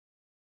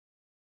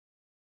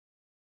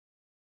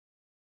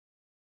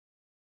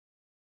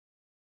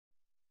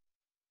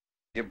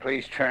You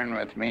please turn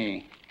with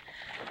me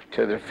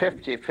to the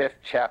 55th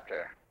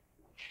chapter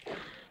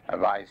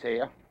of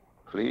Isaiah,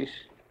 please.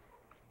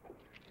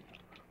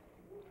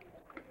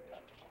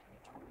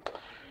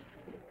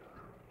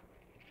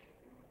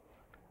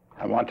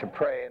 I want to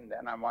pray and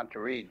then I want to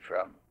read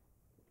from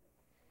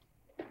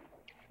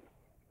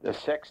the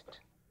 6th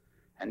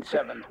and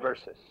 7th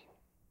verses.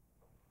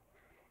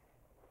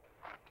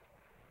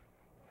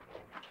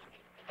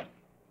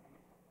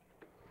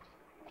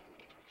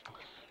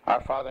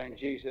 Our Father, in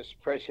Jesus'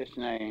 precious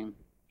name,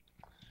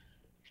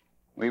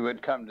 we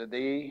would come to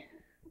Thee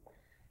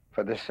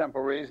for the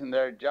simple reason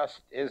there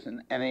just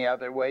isn't any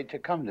other way to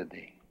come to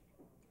Thee.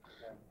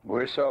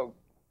 We're so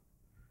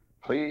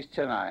pleased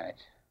tonight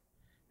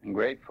and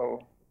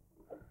grateful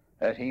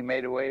that He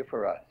made a way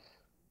for us,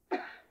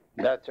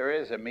 that there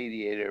is a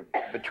mediator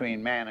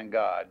between man and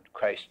God,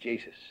 Christ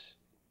Jesus.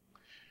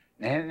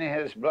 And in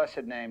His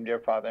blessed name, dear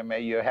Father, may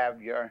You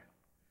have Your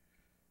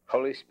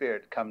Holy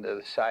Spirit come to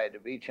the side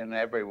of each and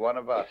every one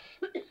of us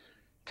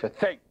to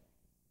think,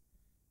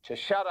 to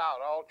shut out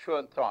all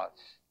truant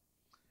thoughts.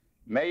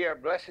 May Your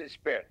blessed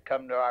Spirit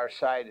come to our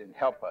side and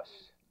help us,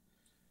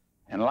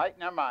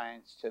 enlighten our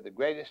minds to the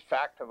greatest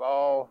fact of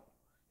all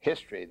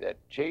history, that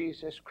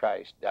Jesus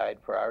Christ died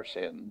for our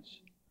sins,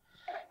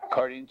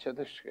 according to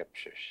the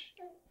Scriptures,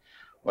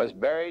 was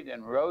buried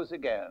and rose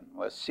again,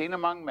 was seen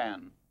among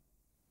men.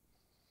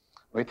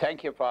 We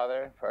thank You,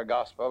 Father, for a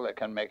gospel that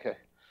can make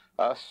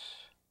us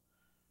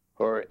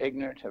who are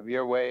ignorant of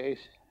Your ways.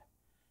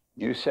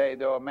 You say,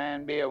 though a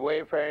man be a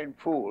wayfaring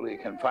fool, he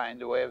can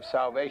find the way of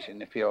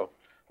salvation if he'll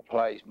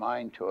apply his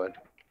mind to it.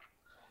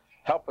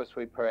 Help us,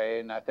 we pray,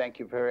 and I thank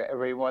You for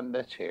everyone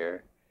that's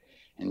here.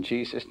 In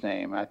Jesus'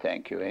 name, I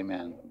thank You.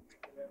 Amen.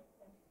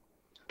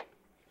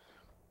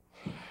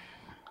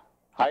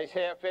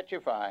 Isaiah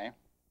 55,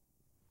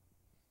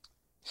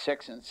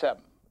 6 and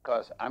 7,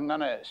 because I'm going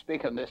to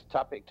speak on this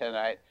topic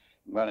tonight.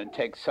 I'm going to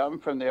take some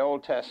from the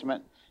Old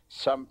Testament,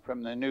 some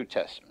from the New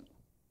Testament.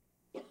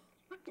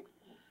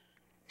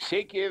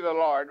 Seek ye the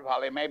Lord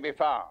while He may be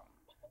found.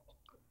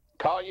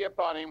 Call ye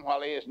upon Him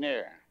while He is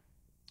near.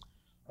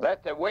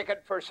 Let the wicked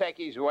forsake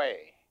his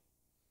way,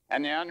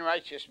 and the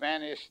unrighteous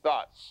man his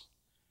thoughts.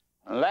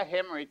 And let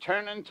him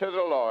return unto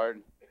the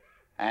Lord,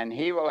 and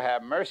He will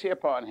have mercy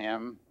upon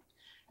him,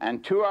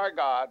 and to our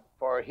God,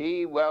 for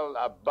He will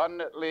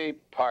abundantly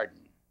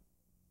pardon.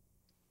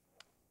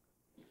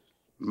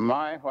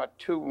 My, what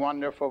two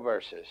wonderful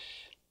verses.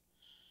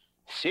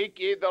 Seek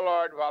ye the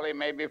Lord while He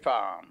may be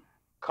found.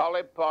 Call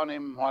upon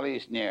Him while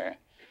He's near.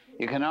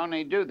 You can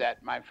only do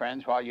that, my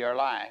friends, while you're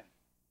alive.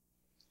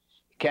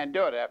 You can't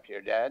do it after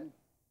you're dead.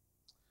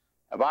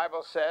 The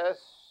Bible says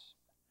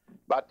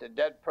about the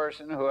dead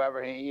person,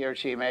 whoever he or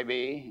she may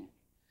be,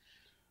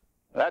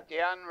 let the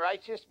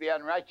unrighteous be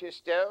unrighteous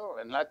still,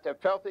 and let the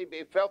filthy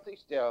be filthy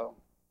still,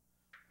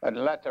 but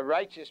let the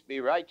righteous be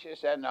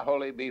righteous, and the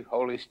holy be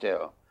holy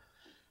still.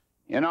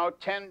 You know,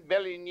 10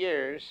 billion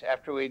years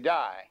after we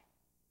die,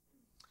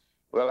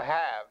 we'll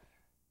have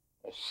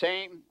the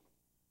same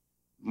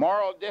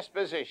moral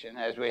disposition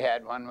as we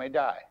had when we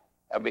die.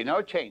 There'll be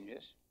no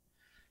changes.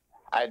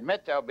 I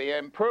admit there'll be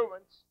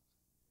improvements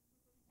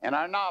in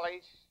our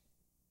knowledge.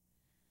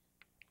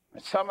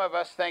 But some of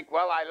us think,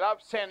 well, I love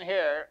sin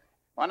here.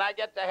 When I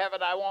get to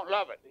heaven, I won't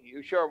love it.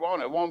 You sure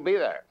won't. It won't be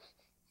there.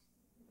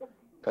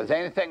 Because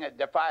anything that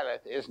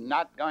defileth is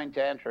not going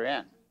to enter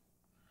in.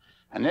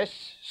 And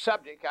this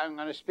subject I'm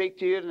going to speak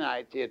to you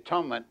tonight, the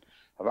atonement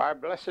of our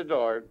blessed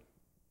Lord,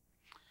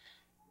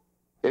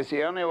 is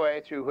the only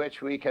way through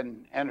which we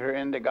can enter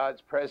into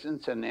God's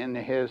presence and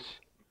into His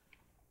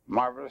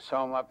marvelous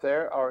home up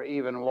there, or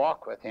even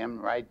walk with Him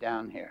right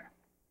down here.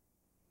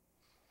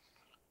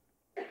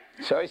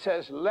 So He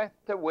says, let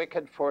the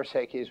wicked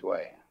forsake his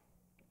way,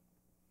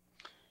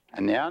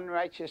 and the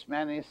unrighteous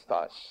man his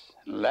thoughts.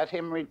 Let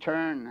him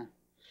return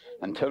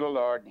unto the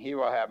Lord, and He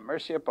will have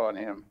mercy upon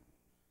him,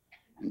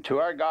 and to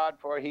our God,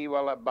 for He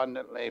will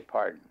abundantly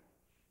pardon.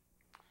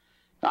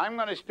 Now, I'm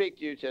going to speak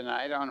to you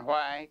tonight on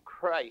why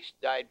Christ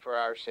died for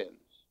our sins.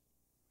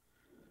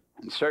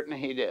 And certainly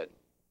He did.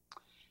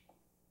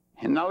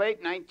 In the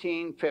late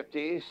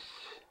 1950s,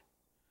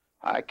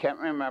 I can't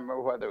remember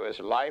whether it was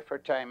Life or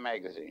Time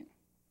magazine,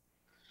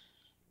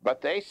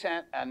 but they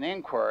sent an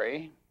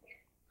inquiry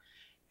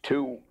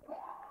to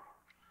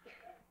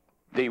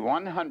the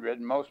 100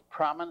 most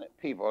prominent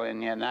people in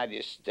the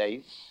United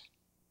States,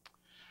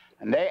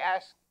 and they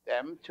asked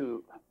them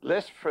to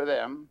list for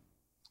them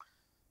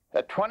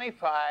the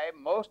 25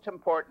 most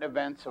important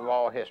events of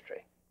all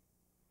history.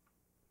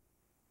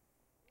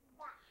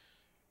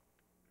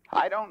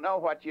 I don't know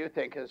what you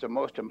think is the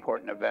most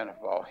important event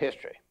of all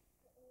history,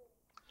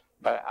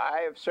 but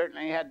I have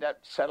certainly had that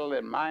settled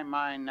in my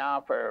mind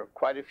now for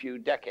quite a few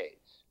decades.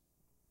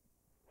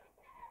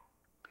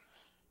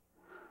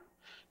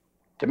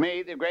 To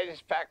me, the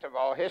greatest fact of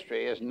all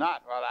history is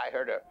not what I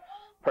heard a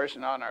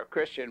person on our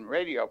Christian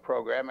radio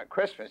program at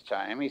Christmas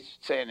time. He's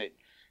saying that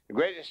the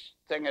greatest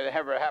thing that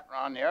ever happened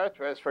on the earth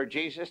was for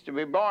Jesus to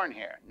be born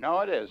here. No,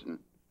 it isn't,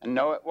 and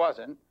no, it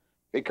wasn't.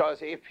 Because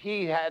if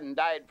he hadn't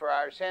died for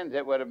our sins,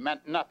 it would have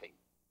meant nothing.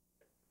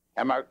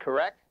 Am I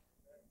correct?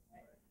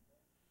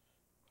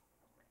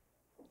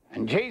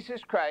 And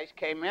Jesus Christ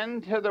came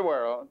into the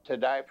world to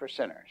die for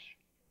sinners.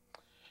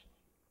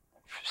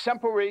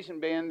 Simple reason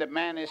being that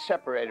man is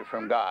separated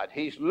from God.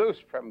 He's loose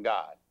from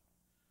God.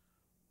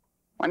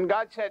 When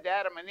God said to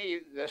Adam and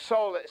Eve, the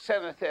soul that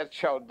sinneth it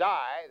shall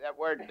die, that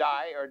word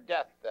die or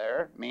death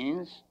there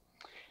means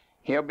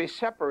he'll be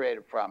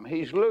separated from.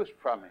 He's loose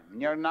from him.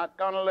 You're not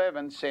going to live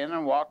in sin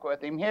and walk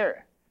with him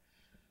here.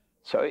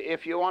 So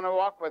if you want to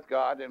walk with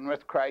God and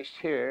with Christ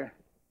here,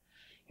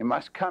 you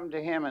must come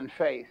to him in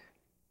faith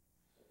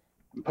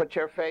and put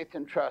your faith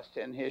and trust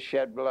in his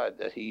shed blood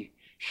that he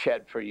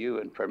shed for you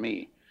and for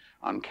me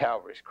on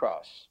Calvary's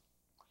cross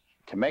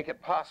to make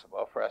it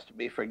possible for us to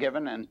be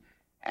forgiven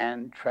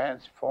and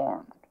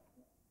transformed.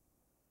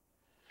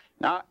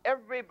 Now,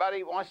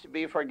 everybody wants to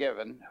be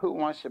forgiven. Who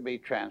wants to be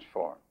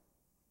transformed?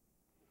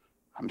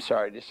 I'm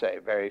sorry to say,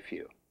 very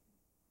few.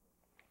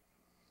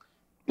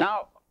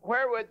 Now,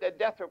 where would the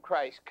death of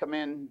Christ come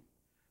in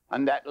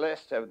on that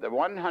list of the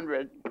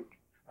 100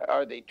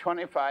 or the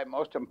 25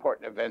 most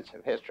important events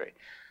of history?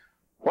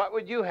 What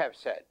would you have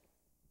said?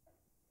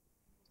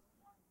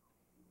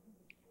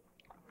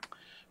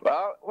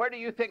 Well, where do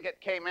you think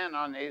it came in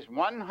on these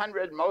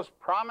 100 most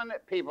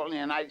prominent people in the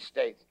United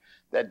States?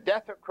 The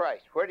death of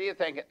Christ. Where do you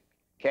think it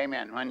came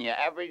in when you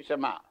average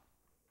them out?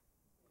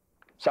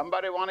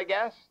 Somebody want to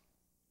guess?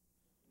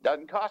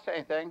 Doesn't cost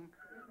anything.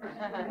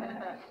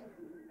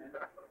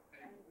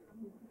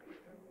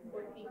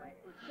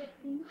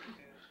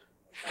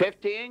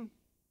 15?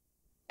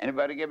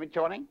 Anybody give me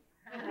 20?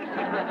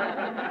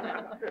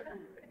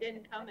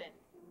 Didn't come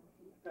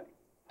in.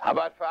 How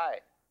about 5?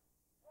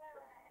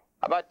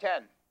 How about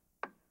 10?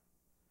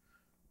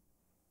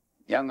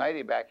 Young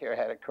lady back here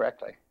had it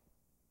correctly.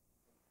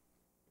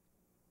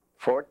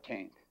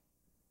 14th.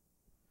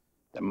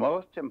 The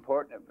most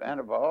important event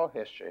of all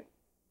history,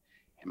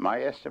 in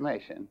my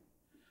estimation,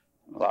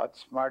 a lot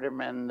smarter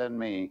men than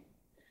me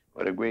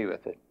would agree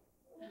with it,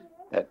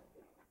 that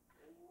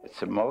it's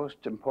the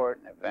most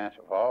important event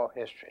of all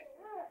history.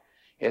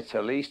 It's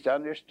the least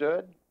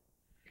understood,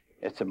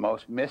 it's the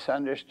most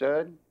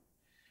misunderstood,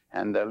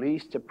 and the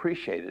least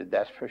appreciated,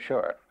 that's for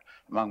sure,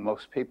 among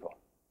most people.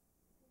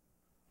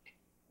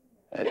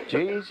 That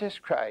Jesus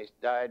Christ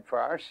died for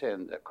our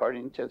sins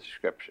according to the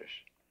Scriptures,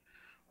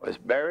 was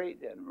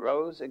buried and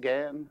rose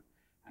again,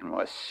 and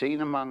was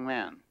seen among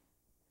men.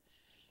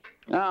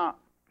 Now,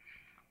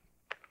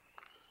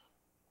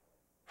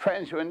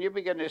 friends, when you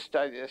begin to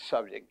study this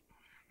subject,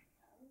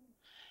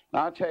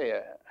 I'll tell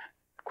you,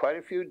 quite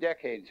a few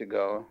decades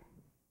ago,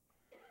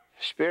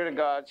 the Spirit of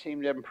God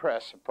seemed to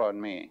impress upon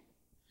me.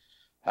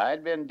 I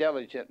had been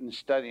diligent in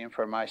studying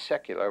for my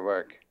secular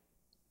work.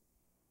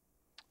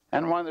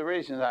 And one of the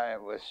reasons I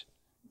was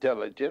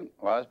diligent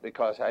was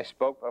because I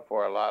spoke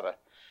before a lot of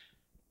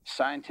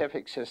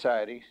scientific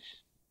societies.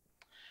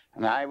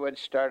 And I would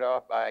start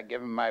off by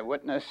giving my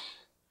witness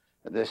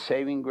of the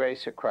saving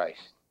grace of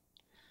Christ.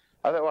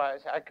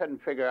 Otherwise, I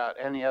couldn't figure out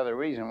any other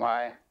reason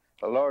why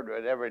the Lord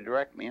would ever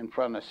direct me in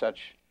front of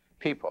such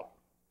people.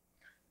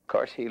 Of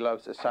course, he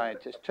loves the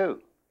scientists too.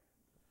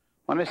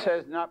 When it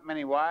says not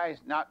many wise,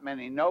 not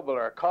many noble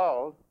are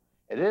called,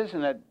 it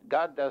isn't that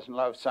God doesn't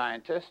love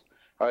scientists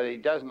or that he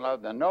doesn't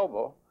love the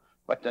noble,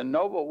 but the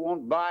noble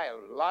won't buy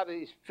a lot of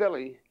these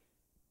silly,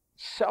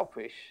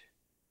 selfish,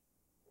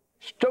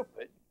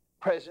 stupid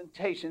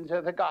presentations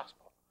of the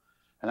gospel.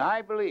 And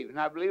I believe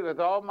with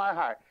all my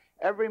heart,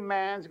 every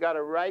man's got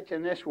a right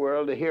in this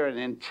world to hear an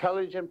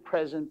intelligent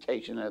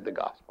presentation of the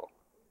gospel.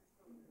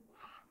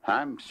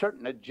 I'm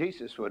certain that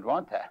Jesus would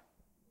want that.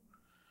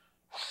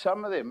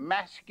 Some of the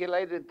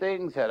emasculated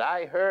things that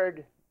I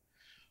heard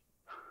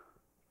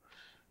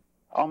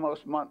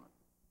almost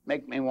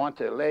make me want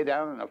to lay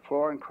down on the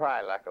floor and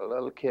cry like a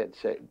little kid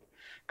said.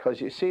 Because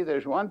you see,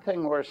 there's one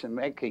thing worse than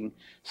making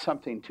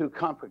something too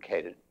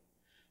complicated.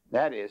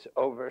 That is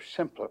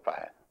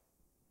oversimplify it.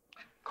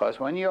 Because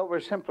when you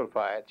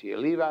oversimplify it, you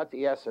leave out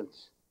the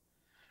essence.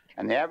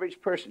 And the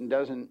average person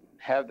doesn't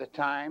have the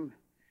time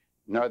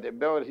nor the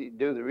ability to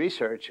do the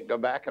research and go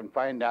back and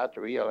find out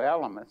the real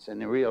elements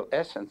and the real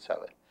essence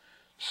of it.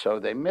 So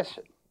they miss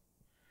it.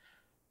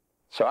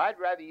 So I'd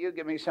rather you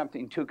give me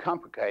something too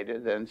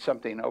complicated than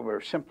something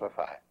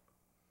oversimplified.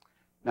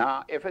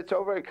 Now, if it's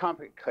overly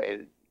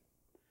complicated,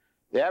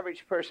 the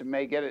average person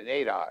may get it in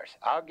 8 hours.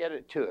 I'll get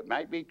it too. It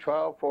might be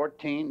 12,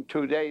 14,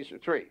 2 days, or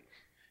 3.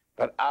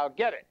 But I'll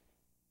get it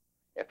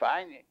if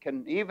I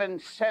can even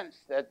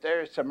sense that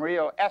there's some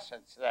real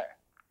essence there.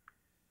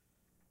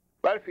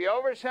 But if you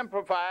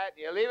oversimplify it,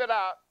 you leave it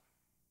out.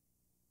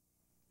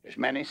 There's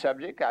many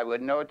subjects I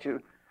wouldn't know what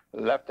you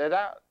left it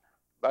out.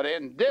 But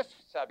in this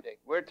subject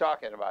we're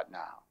talking about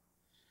now,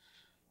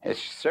 it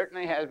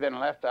certainly has been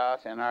left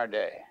out in our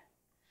day.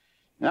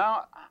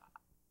 Now,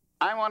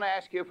 I want to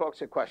ask you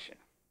folks a question.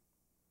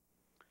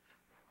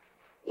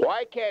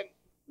 Why can't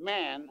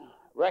man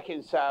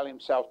reconcile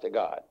himself to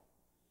God?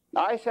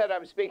 Now, I said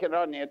I'm speaking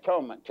on the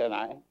atonement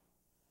tonight.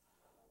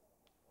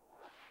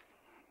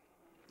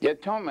 The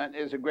atonement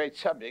is a great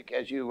subject,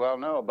 as you well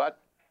know, but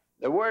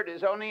the word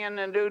is only in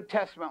the New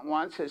Testament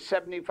once. It's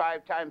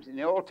 75 times in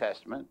the Old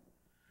Testament.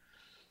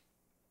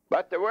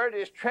 But the word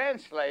is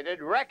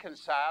translated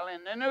reconcile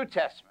in the New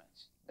Testament.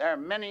 There are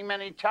many,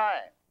 many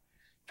times.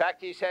 In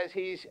fact, he says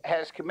he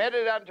has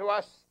committed unto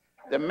us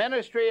the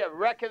ministry of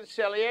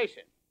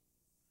reconciliation.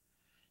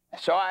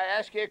 So I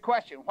ask you a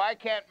question. Why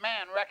can't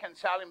man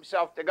reconcile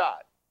himself to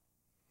God?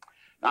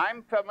 Now,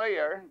 I'm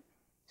familiar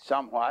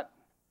somewhat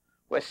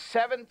with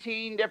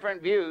 17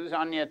 different views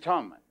on the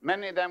atonement.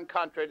 Many of them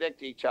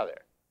contradict each other.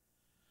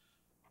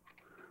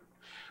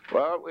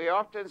 Well, we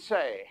often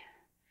say,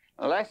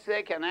 unless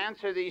they can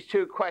answer these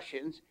two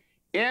questions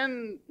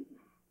in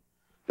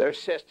their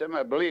system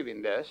of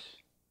believing this,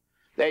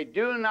 they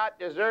do not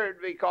deserve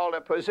to be called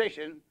a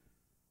position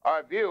or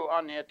a view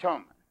on the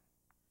atonement.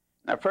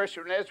 Now, first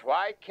one is,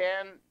 why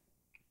can't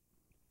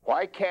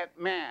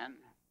man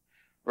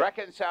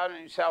reconcile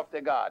himself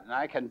to God? And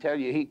I can tell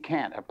you he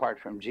can't apart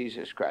from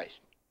Jesus Christ.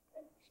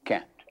 He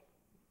can't.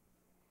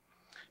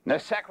 And the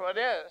second one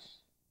is,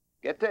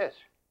 get this,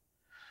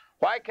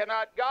 why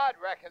cannot God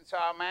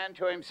reconcile man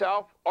to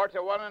himself or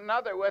to one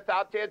another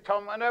without the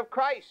atonement of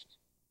Christ?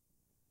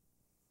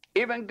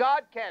 Even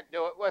God can't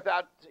do it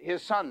without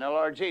his Son, the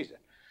Lord Jesus.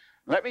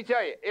 Let me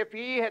tell you, if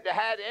he had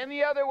had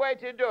any other way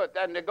to do it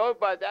than to go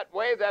by that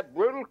way, that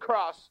brutal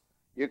cross,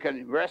 you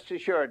can rest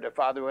assured the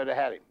Father would have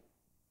had him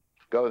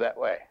go that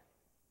way.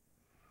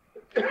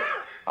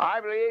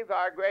 I believe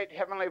our great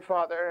Heavenly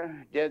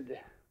Father did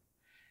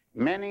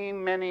many,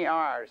 many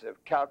hours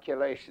of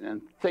calculation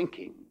and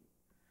thinking.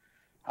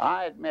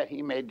 I admit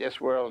he made this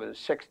world in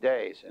 6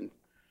 days, and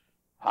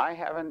I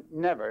haven't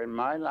never in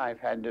my life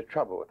had the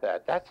trouble with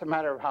that. That's a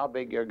matter of how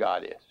big your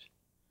God is.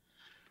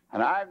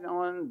 And I've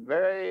known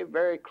very,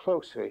 very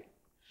closely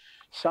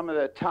some of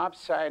the top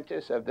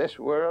scientists of this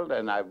world,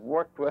 and I've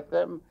worked with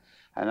them,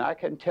 and I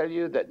can tell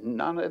you that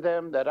none of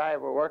them that I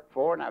ever worked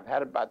for, and I've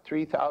had about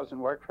 3,000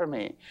 work for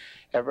me,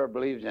 ever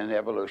believed in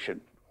evolution.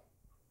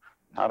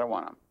 Not a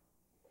one of them.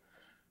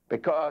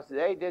 Because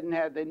they didn't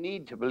have the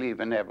need to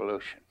believe in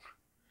evolution.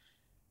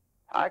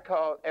 I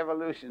call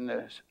evolution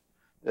the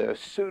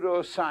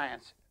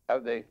pseudoscience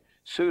of the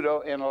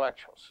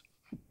pseudo-intellectuals.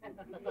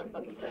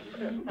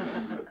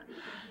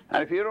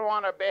 And if you don't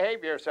want to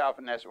behave yourself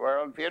in this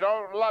world, if you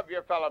don't love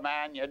your fellow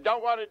man, you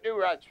don't want to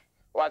do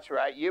what's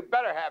right, you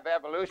better have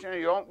evolution or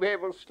you won't be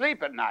able to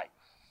sleep at night.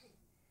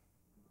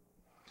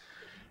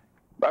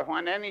 But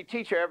when any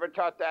teacher ever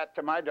taught that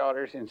to my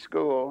daughters in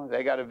school,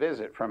 they got a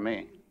visit from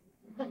me.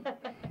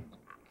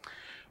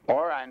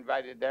 Or I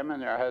invited them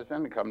and their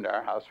husband to come to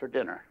our house for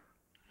dinner.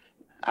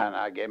 And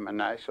I gave them a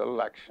nice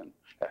little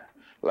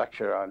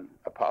lecture on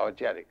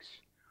apologetics,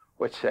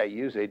 which they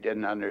usually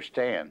didn't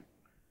understand.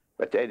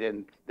 But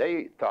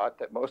they thought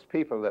that most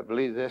people that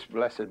believe this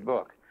blessed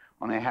book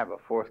only have a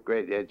 4th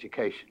grade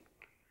education.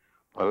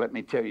 Well, let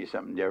me tell you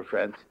something, dear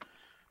friends.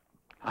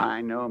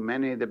 I know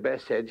many of the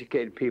best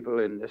educated people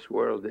in this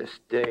world this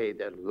day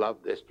that love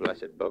this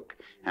blessed book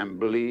and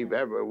believe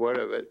every word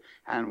of it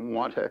and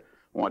want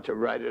to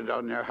write it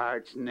on their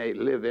hearts, and they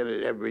live in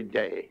it every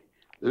day.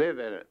 Live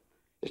in it.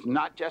 It's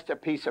not just a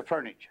piece of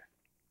furniture.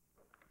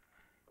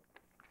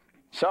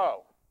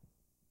 So,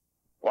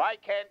 why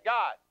can't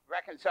God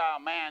reconcile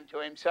man to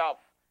himself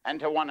and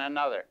to one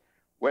another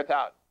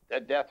without the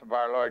death of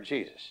our Lord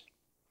Jesus?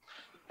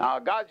 Now,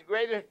 God's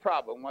greatest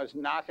problem was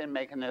not in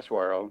making this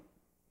world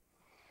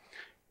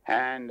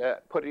and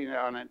putting it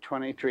on a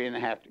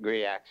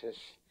 23.5-degree axis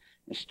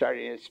and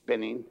starting it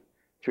spinning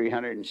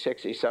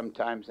 360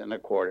 sometimes in a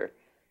quarter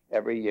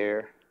every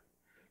year.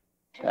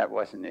 That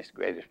wasn't his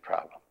greatest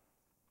problem.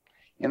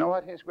 You know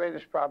what his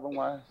greatest problem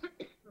was?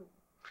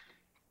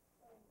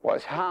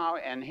 Was how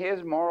in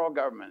his moral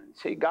government,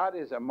 see, God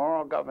is a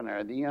moral governor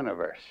of the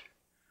universe.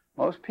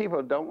 Most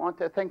people don't want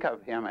to think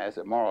of him as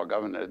a moral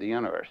governor of the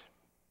universe.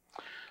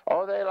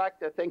 Oh, they like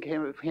to think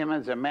of him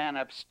as a man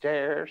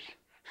upstairs,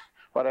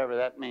 whatever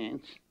that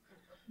means.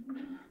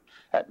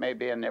 That may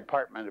be in the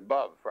apartment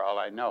above, for all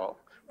I know,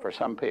 for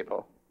some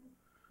people.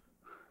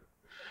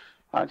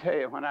 I'll tell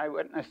you, when I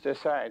witness to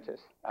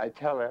scientists, I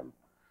tell them,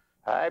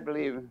 I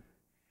believe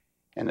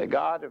in the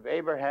God of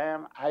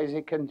Abraham,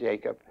 Isaac, and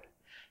Jacob,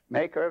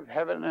 maker of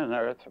heaven and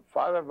earth,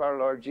 Father of our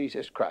Lord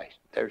Jesus Christ.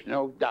 There's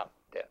no doubt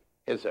there,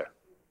 is there?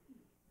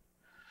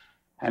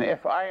 And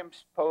if I am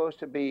supposed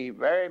to be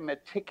very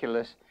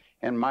meticulous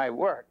in my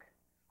work,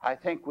 I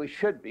think we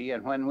should be,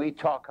 and when we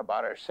talk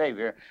about our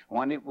Savior,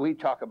 when we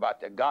talk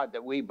about the God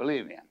that we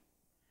believe in.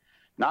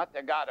 Not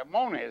the God of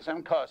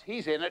monism, because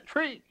he's in a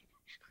tree.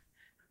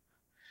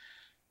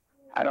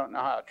 I don't know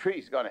how a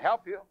tree's going to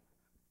help you.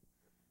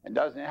 It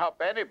doesn't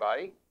help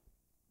anybody.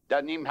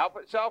 Doesn't even help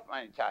itself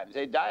many times.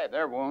 They die of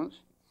their wounds.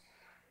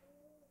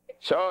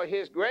 So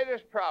his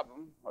greatest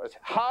problem was,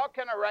 how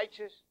can a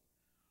righteous,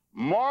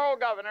 moral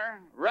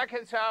governor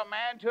reconcile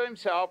man to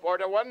himself or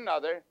to one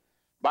another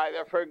by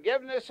the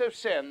forgiveness of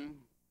sin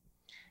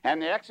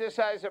and the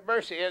exercise of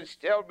mercy and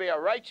still be a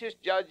righteous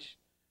judge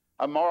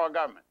of moral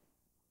government?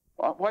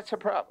 Well, what's the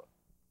problem?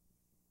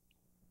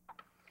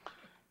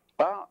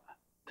 Well,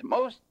 the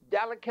most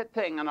delicate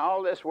thing in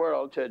all this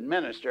world to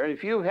administer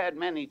if you had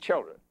many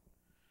children.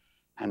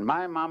 And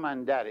my mama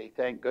and daddy,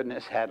 thank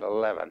goodness, had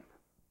 11.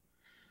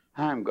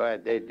 I'm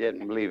glad they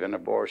didn't believe in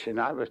abortion.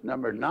 I was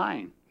number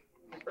 9.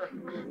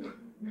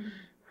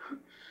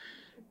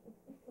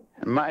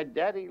 And my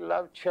daddy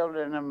loved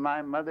children, and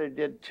my mother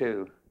did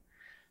too.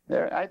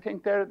 I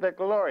think they're the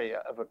glory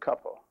of a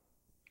couple.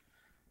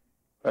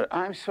 But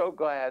I'm so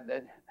glad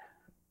that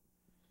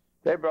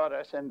they brought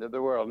us into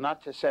the world,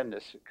 not to send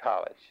us to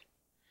college,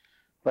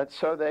 but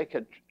so they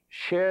could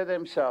share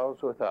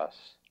themselves with us,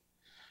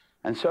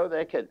 and so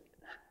they could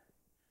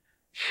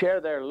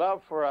share their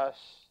love for us,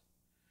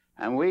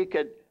 and we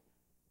could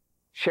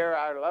share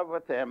our love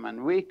with them,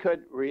 and we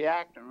could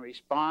react and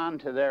respond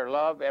to their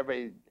love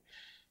every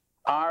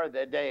hour of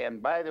the day.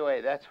 And by the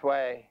way, that's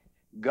why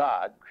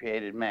God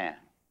created man.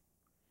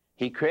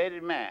 He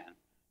created man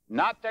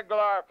not to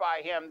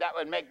glorify him. That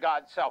would make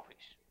God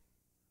selfish.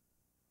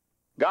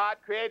 God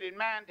created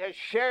man to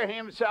share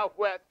himself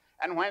with,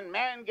 and when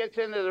man gets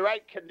into the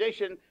right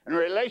condition and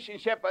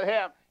relationship with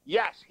him,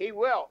 yes, he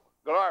will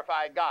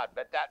glorify God,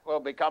 but that will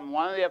become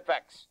one of the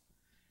effects.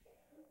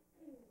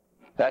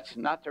 That's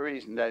not the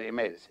reason that he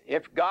made us.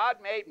 If God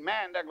made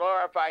man to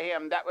glorify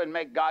him, that would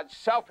make God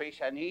selfish,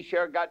 and he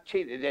sure got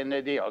cheated in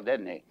the deal,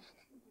 didn't he?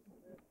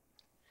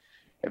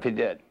 If he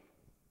did.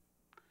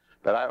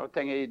 But I don't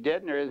think he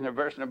did, and there isn't a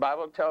verse in the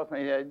Bible that tells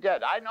me that he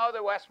did. I know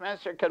the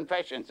Westminster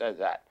Confession says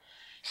that.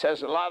 It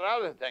says a lot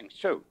of other things,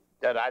 too,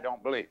 that I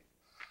don't believe.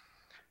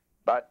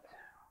 But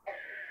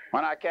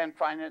when I can't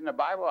find it in the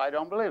Bible, I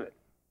don't believe it.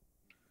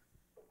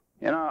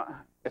 You know,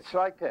 it's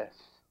like this.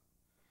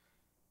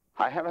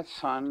 I have a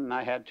son, and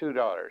I had 2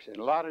 daughters, and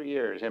a lot of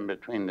years in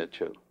between the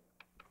two.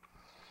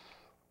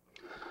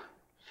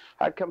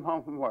 I'd come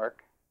home from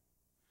work.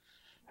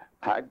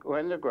 I'd go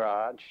in the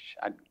garage.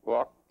 I'd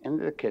walk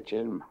into the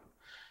kitchen.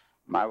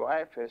 My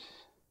wife is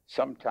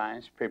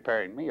sometimes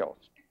preparing meals.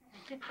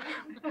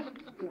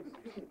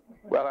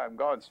 Well, I'm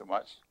gone so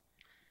much.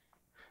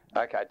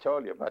 Like I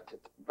told you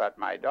about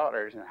my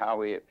daughters and how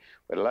we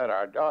would let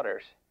our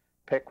daughters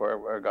pick where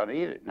we're going to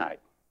eat at night.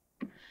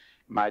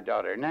 My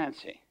daughter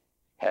Nancy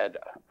had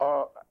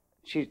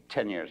she's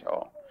 10 years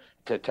old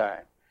at the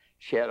time.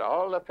 She had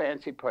all the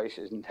fancy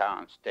places in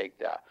town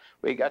staked out.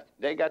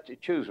 They got to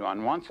choose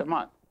one once a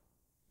month.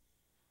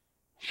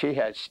 She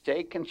had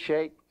Steak and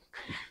Shake,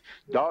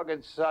 Dog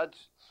and Suds,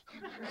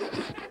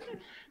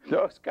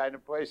 those kind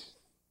of places.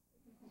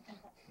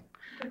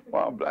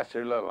 Well, bless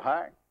her little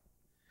heart.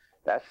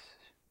 That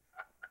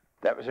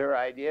was her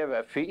idea of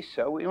a feast,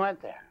 so we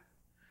went there.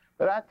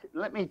 But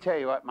let me tell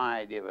you what my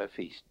idea of a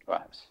feast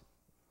was.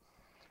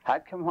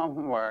 I'd come home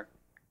from work,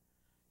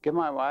 give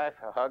my wife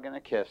a hug and a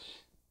kiss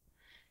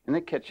in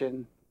the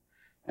kitchen,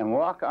 and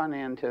walk on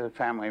into the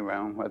family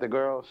room where the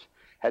girls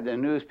had the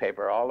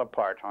newspaper all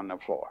apart on the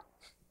floor.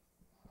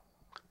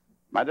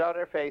 My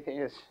daughter Faith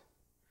is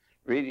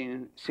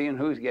reading, seeing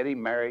who's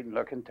getting married and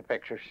looking at the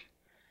pictures.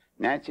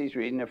 Nancy's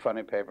reading the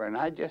funny paper, and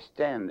I just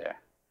stand there.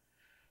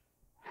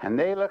 And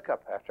they look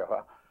up after a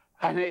while,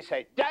 and they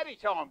say,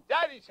 "Daddy's home,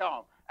 Daddy's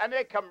home." And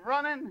they come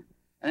running,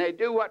 and they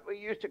do what we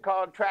used to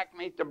call in track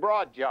meet the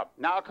broad jump,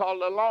 now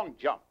called the long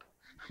jump.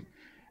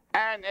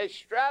 And they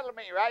straddle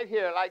me right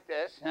here like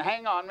this and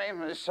hang on me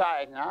from the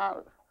side.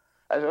 Now,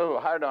 I was a little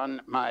hard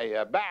on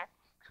my back.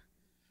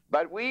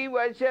 But we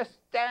would just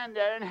stand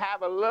there and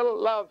have a little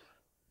love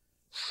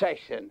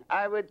session.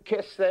 I would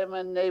kiss them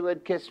and they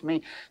would kiss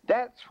me.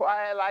 That's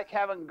why I like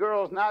having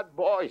girls, not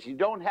boys. You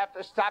don't have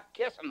to stop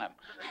kissing them.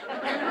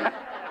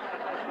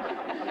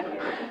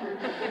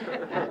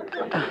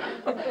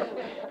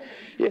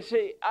 You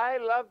see, I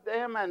loved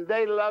them and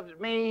they loved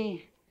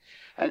me.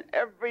 And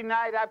every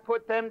night I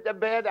put them to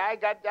bed, I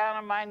got down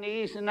on my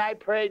knees and I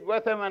prayed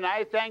with them, and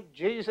I thanked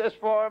Jesus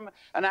for them,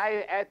 and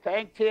I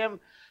thanked him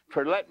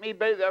for letting me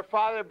be their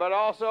father, but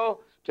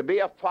also to be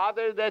a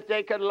father that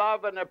they could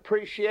love and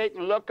appreciate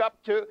and look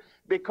up to,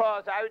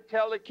 because I would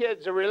tell the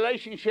kids the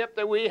relationship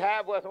that we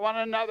have with one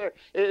another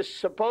is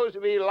supposed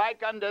to be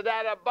like unto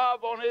that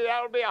above, only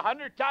that'll be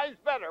 100 times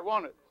better,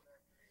 won't it?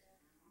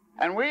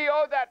 And we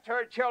owe that to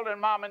our children,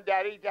 Mom and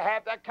Daddy, to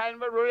have that kind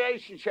of a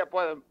relationship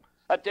with them,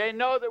 that they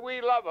know that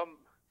we love them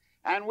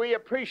and we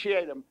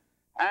appreciate them.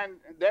 And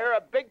they're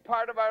a big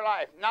part of our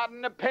life, not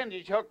an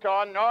appendage hooked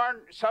on,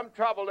 nor some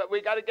trouble that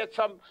we got to get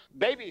some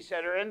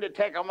babysitter in to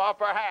take them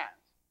off our hands.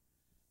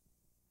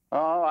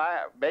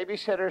 Oh,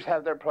 babysitters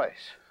have their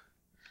place.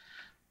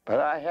 But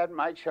I had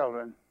my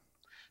children,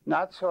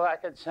 not so I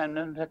could send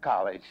them to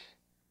college.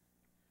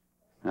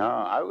 No,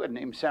 I wouldn't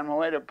even send them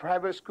away to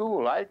private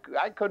school. I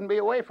couldn't be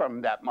away from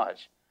them that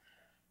much.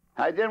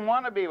 I didn't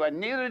want to be one.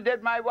 Neither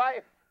did my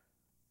wife.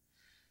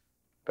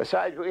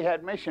 Besides, we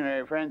had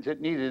missionary friends that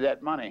needed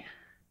that money.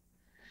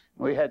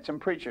 We had some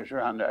preachers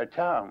around our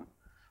town.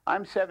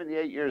 I'm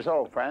 78 years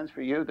old, friends,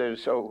 for you that are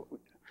so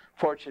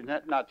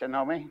fortunate not to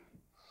know me.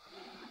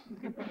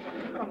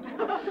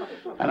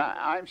 And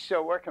I'm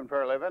still working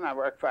for a living. I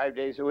work 5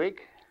 days a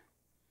week.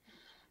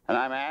 And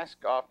I'm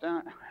asked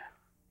often,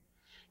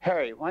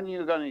 "Harry, when are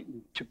you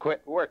going to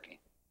quit working?"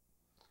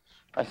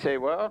 I say,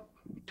 well,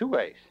 two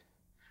ways.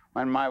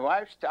 When my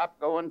wife stopped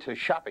going to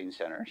shopping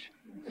centers,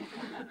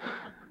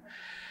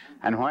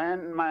 and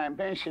when my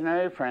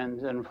missionary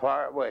friends in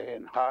far away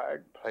and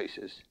hard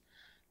places,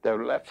 they've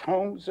left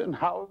homes and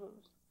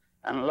houses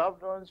and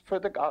loved ones for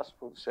the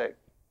gospel's sake,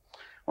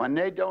 when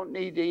they don't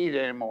need to eat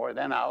anymore,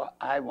 then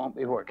I won't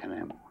be working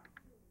anymore.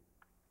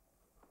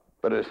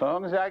 But as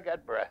long as I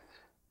got breath,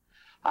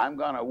 I'm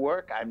going to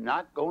work. I'm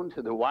not going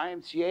to the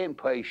YMCA and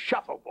play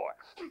shuffleboard.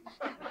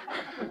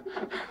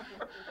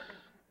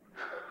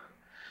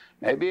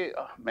 Maybe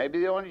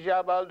the only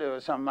job I'll do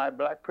is some of my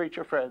black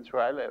preacher friends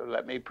where I live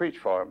let me preach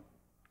for them.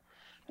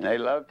 And they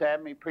love to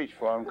have me preach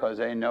for them because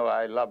they know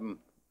I love them.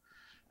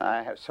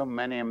 I have so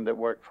many of them that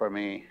work for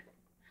me.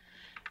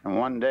 And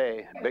one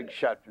day, a big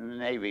shot from the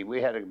Navy,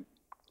 we had a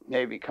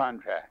Navy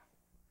contract.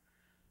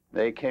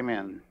 They came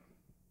in,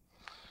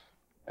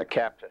 a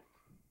captain,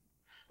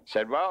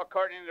 said, well,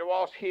 according to the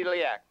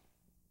Walsh-Healy Act,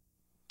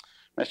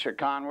 Mr.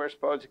 Conn, we're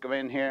supposed to come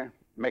in here,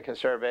 make a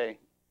survey,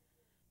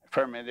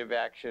 affirmative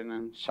action,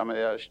 and some of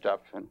the other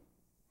stuff. And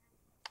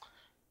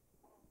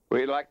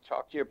we'd like to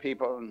talk to your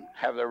people and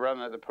have the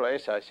run of the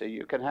place. I said,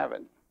 you can have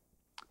it.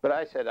 But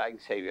I said, I can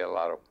save you a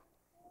lot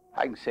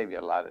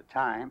of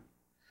time.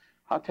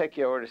 I'll take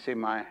you over to see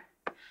my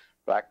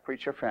black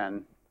preacher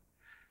friend,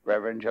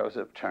 Reverend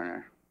Joseph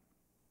Turner.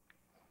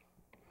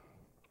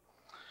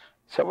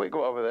 So we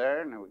go over there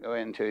and we go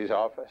into his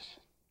office.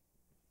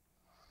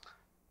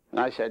 And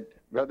I said,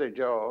 Brother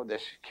Joe,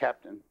 this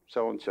captain,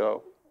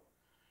 so-and-so,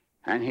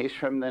 and he's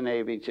from the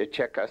Navy to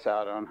check us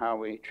out on how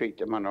we treat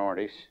the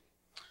minorities.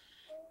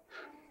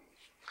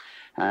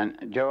 And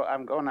Joe,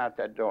 I'm going out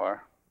that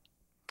door.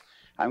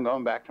 I'm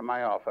going back to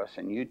my office,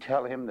 and you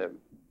tell him the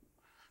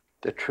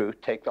truth.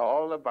 Take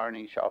all the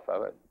varnish off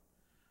of it.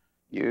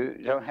 You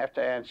don't have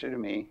to answer to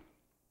me.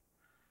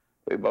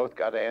 We both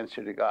got to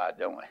answer to God,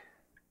 don't we?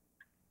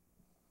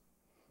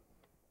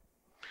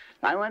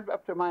 I went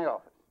up to my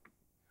office.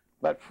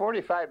 About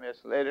 45 minutes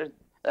later,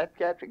 that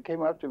captain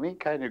came up to me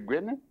kind of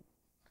grinning.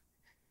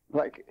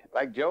 Like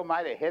Joe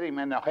might have hit him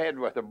in the head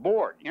with a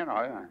board, you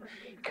know.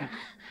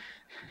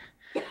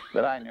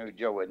 But I knew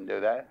Joe wouldn't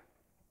do that.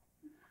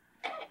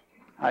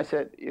 I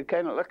said, you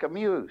kind of look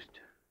amused.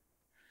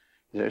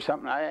 Is there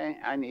something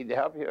I need to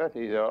help you with?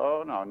 He said,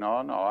 oh,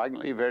 no, I can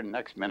leave here the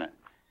next minute.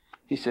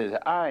 He says,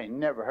 I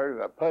never heard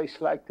of a place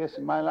like this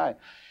in my life.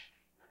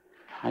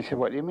 I said,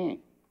 what do you mean?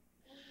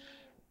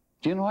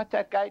 Do you know what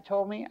that guy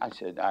told me? I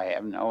said, I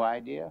have no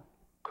idea.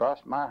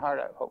 Cross my heart,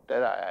 I hope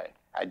that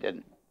I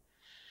didn't.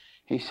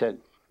 He said,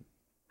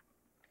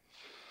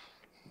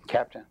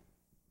 Captain,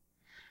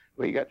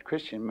 we got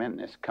Christian men in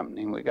this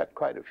company, and we got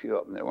quite a few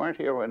of them. They weren't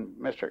here when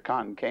Mr.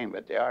 Conn came,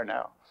 but they are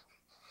now.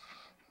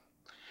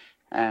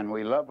 And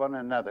we love one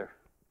another.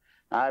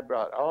 I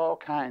brought all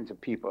kinds of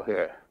people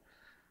here.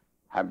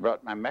 I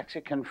brought my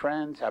Mexican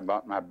friends, I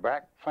brought my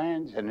black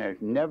friends, and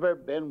there's never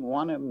been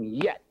one of them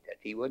yet that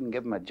he wouldn't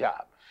give them a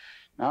job.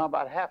 Now,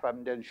 about half of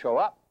them didn't show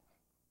up.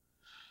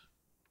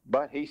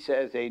 But he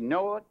says they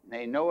know it, and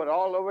they know it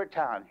all over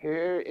town.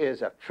 Here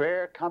is a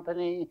fair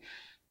company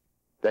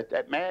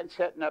that man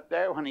sitting up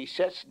there, when he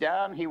sits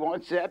down, he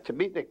wants that to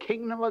be the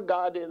kingdom of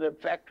God in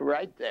effect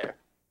right there.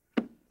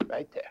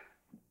 Right there.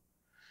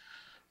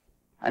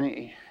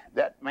 And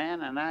that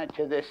man and I,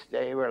 to this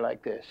day, were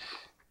like this.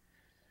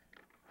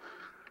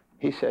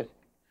 He said,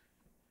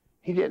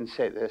 he didn't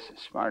say this in a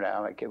smart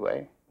alecky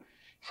way.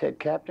 He said,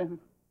 Captain,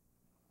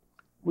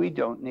 we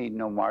don't need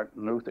no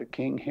Martin Luther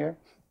King here.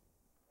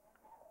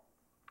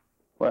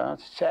 Well,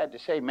 it's sad to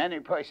say many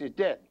places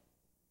did.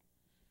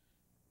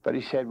 But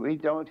he said, we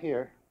don't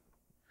here.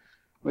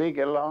 We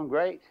get along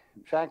great.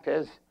 In fact,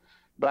 as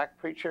black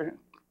preacher,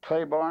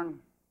 Claiborne,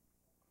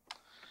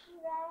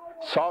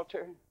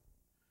 Salter,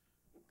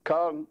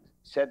 called,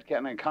 said,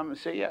 can I come and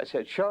see you? I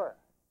said, sure.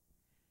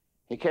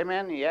 He came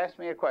in, he asked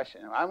me a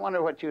question. I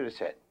wonder what you'd have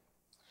said.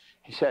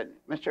 He said,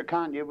 Mr.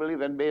 Conn, do you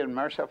believe in being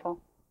merciful?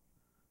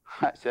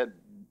 I said,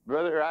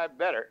 brother, I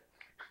better.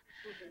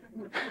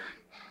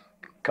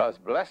 Because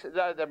blessed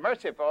are the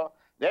merciful,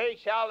 they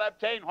shall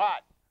obtain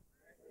what?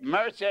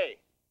 Mercy.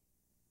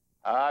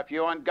 If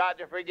you want God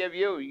to forgive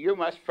you, you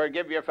must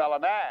forgive your fellow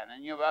man.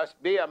 And you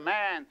must be a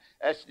man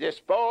that's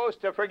disposed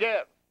to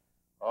forgive.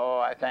 Oh,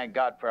 I thank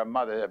God for a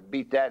mother that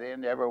beat that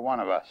into every one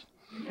of us.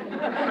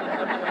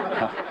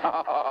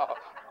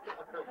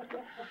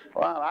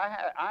 Well,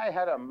 I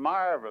had a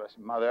marvelous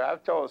mother.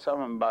 I've told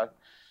some of them about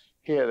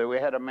here that we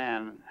had a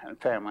man and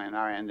family in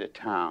our end of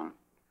town.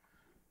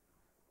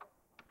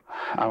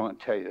 I won't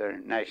tell you their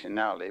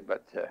nationality,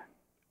 but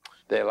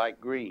they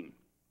like green.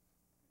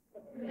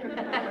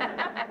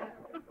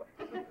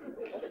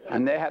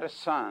 And they had a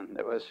son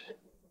that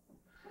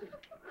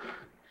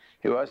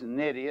he wasn't an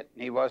idiot,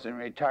 and he wasn't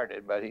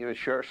retarded, but he was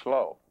sure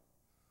slow.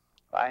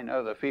 I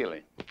know the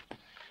feeling.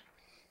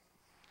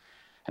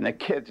 And the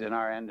kids in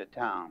our end of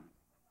town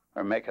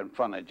were making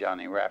fun of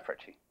Johnny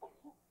Rafferty.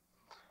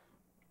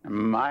 And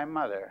my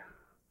mother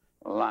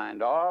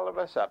lined all of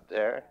us up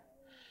there.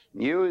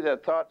 You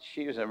that thought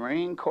she was a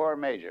Marine Corps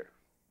major.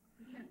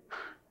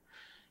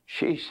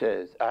 She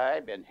says,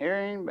 I've been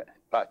hearing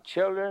about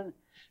children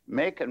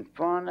making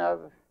fun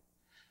of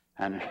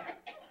and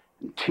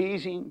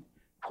teasing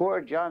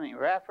poor Johnny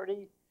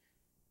Rafferty.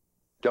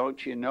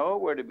 Don't you know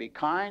we're to be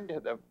kind to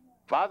the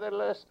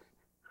fatherless,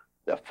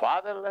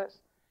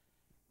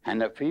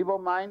 and the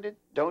feeble-minded?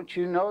 Don't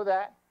you know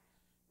that?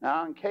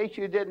 Now, in case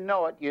you didn't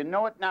know it, you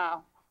know it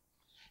now.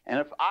 And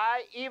if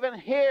I even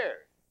hear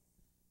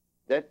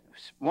that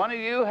one of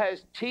you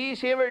has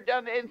teased him or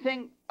done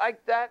anything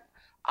like that,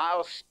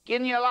 I'll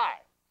skin you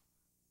alive.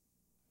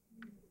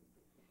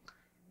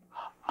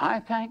 I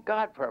thank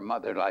God for a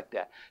mother like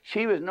that.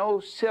 She was no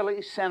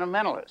silly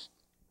sentimentalist.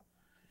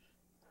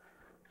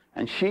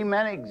 And she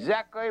meant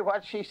exactly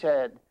what she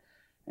said.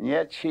 And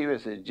yet she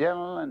was as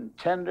gentle and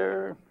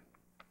tender.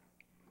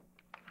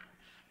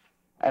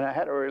 And I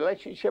had a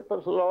relationship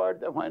with the Lord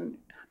that when,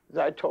 as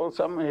I told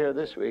someone here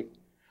this week,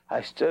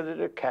 I stood at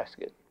her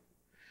casket,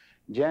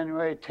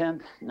 January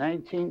 10th,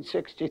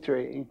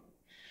 1963,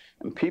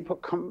 and people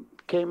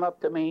came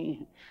up to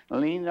me,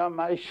 leaned on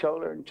my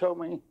shoulder and told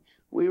me,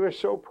 we were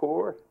so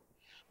poor,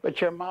 but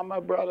your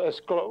mama brought us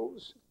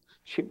clothes.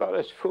 She brought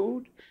us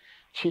food.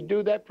 She'd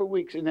do that for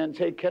weeks and then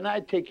say, can I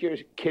take your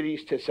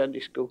kiddies to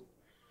Sunday school?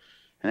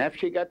 And after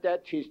she got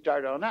that, she'd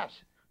start on us.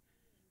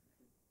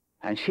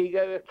 And she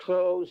gave us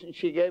clothes and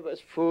she gave us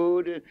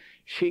food and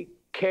she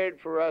cared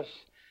for us.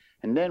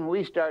 And then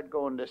we started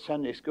going to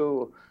Sunday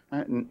school.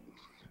 And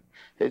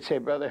they'd say,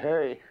 Brother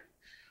Harry,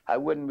 I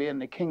wouldn't be in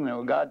the kingdom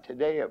of God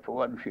today if it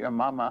wasn't for your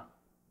mama.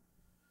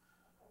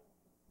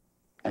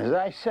 As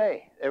I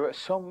say, there were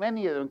so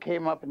many of them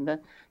came up and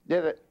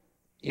did it.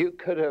 You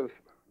could have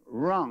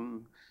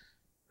wrung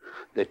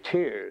the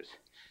tears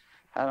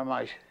out of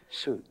my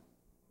suit.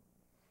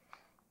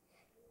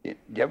 Did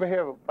you ever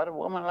hear about a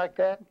woman like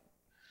that?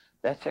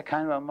 That's the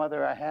kind of a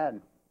mother I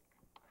had.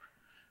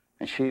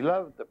 And she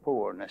loved the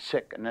poor and the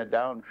sick and the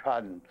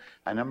downtrodden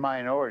and the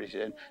minorities.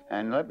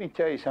 And let me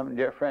tell you something,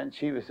 dear friend,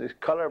 she was as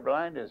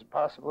colorblind as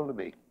possible to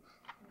be.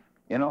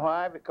 You know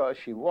why? Because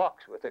she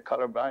walks with a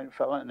colorblind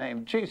fellow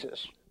named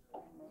Jesus.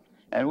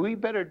 And we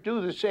better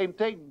do the same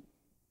thing.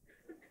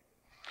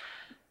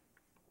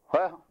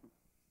 Well,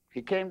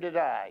 he came to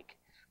die.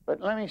 But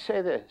let me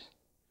say this.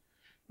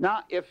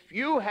 Now, if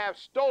you have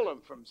stolen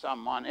from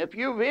someone, if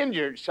you've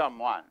injured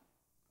someone,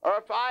 or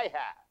if I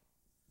have,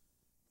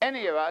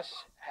 any of us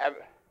have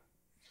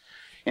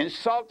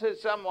insulted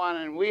someone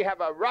and we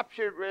have a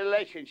ruptured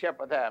relationship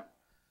with them,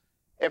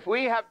 if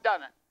we have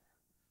done it,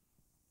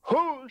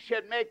 who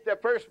should make the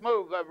first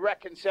move of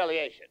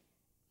reconciliation?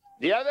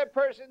 The other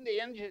person, the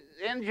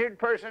injured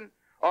person,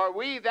 or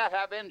we that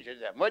have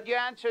injured them? Would you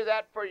answer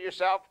that for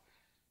yourself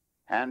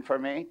and for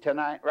me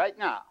tonight, right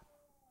now?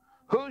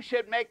 Who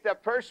should make the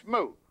first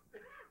move?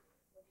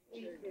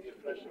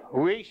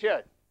 We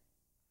should.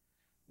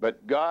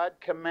 But God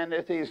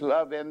commendeth his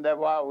love in that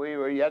while we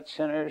were yet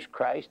sinners,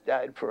 Christ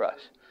died for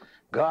us.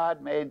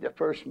 God made the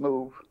first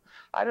move.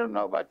 I don't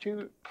know about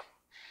you,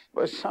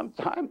 but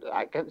sometimes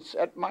I can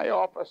sit in my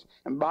office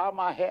and bow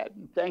my head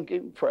and thank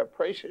him for a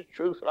precious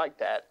truth like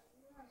that.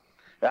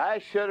 I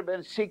should have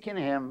been seeking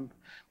him,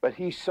 but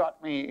he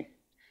sought me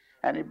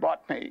and he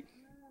bought me.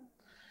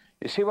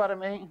 You see what I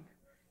mean?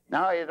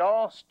 Now it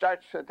all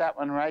starts with that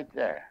one right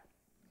there.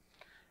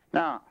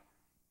 Now,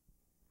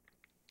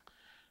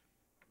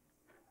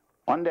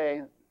 one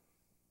day,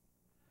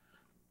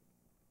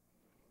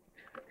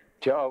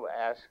 Job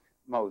asked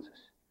Moses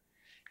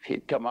if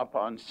he'd come up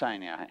on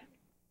Sinai.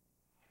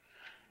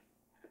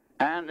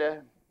 And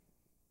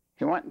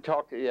he went and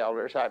talked to the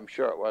elders. I'm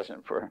sure it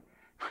wasn't for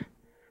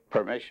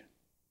permission.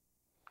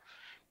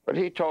 But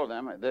he told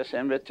them this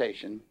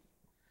invitation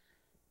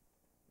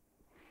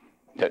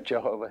that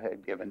Jehovah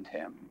had given to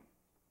him.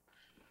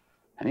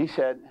 And he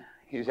said,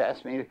 he's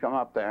asked me to come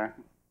up there,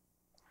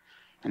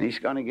 and he's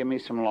going to give me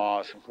some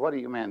laws. What do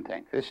you men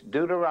think? This is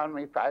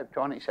Deuteronomy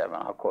 5:27.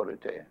 I'll quote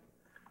it to you.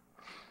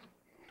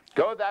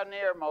 Go thou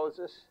near,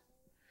 Moses,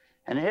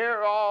 and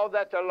hear all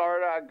that the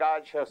Lord our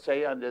God shall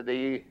say unto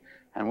thee,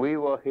 and we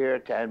will hear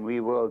it, and we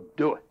will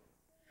do it.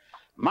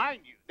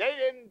 Mind you, they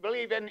didn't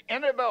believe in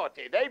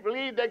inability. They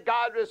believed that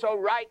God was so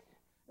right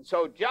and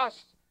so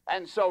just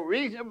and so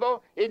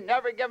reasonable. He'd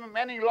never give them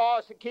any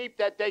laws to keep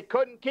that they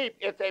couldn't keep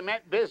if they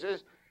meant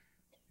business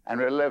and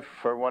would live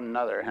for one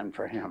another and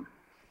for him.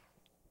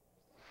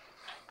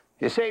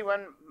 You see,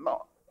 when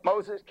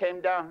Moses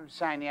came down from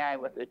Sinai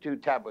with the 2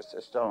 tablets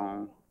of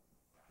stone,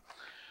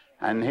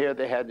 and here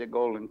they had the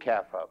golden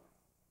calf up.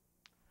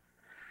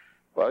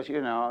 Well, as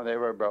you know, they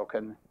were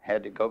broken,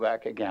 had to go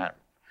back again.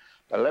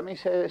 But let me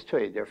say this to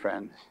you, dear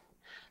friends.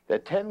 The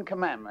 10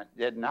 Commandments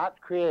did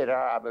not create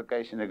our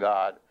obligation to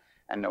God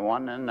and to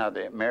one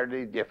another. It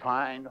merely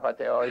defined what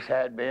they always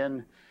had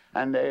been,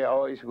 and they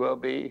always will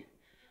be.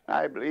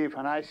 I believe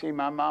when I see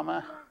my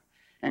mama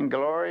in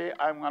glory,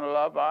 I'm going to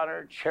love,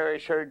 honor,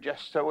 cherish her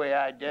just the way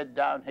I did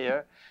down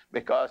here,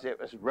 because it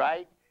was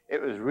right,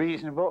 it was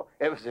reasonable,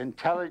 it was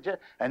intelligent,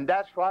 and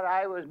that's what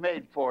I was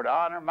made for, to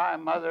honor my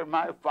mother,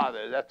 my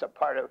father. That's a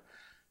part of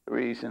the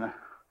reason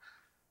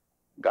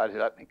God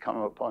let me come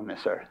upon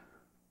this earth.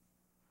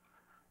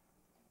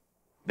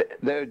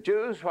 The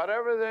Jews,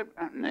 whatever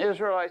the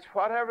Israelites,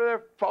 whatever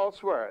their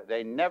faults were,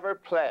 they never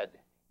pled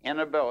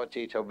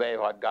inability to obey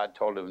what God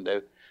told them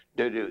to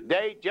do.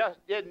 They just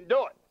didn't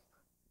do it.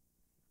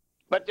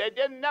 But they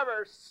didn't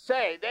never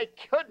say they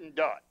couldn't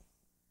do it,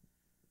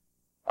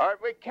 or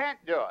we can't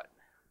do it.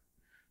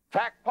 In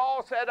fact,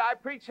 Paul said, I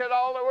preach that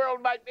all the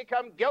world might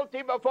become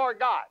guilty before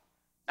God.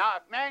 Now,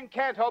 if man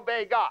can't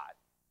obey God,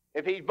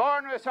 if he's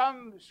born with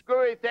some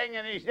screwy thing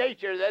in his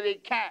nature that he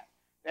can't,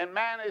 then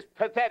man is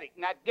pathetic,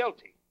 not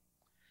guilty.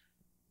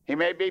 He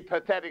may be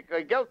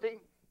pathetically guilty,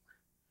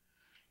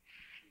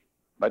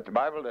 but the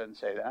Bible doesn't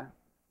say that.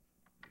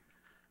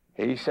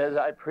 He says,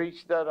 I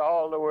preach that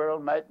all the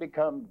world might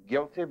become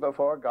guilty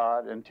before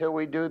God. Until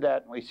we do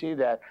that and we see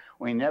that,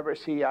 we never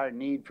see our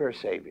need for a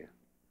Savior.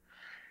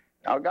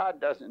 Now,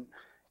 God doesn't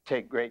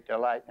take great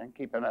delight in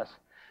keeping us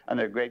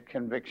under great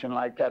conviction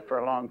like that for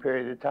a long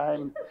period of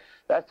time.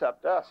 That's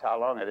up to us how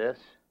long it is.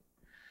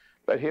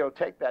 But he'll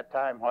take that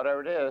time,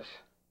 whatever it is.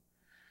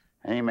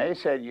 And he may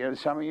say to you,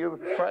 some of you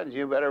friends,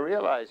 you better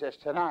realize this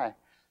tonight.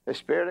 The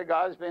Spirit of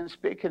God's been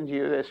speaking to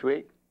you this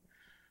week.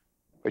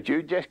 But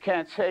you just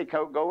can't say,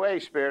 go away,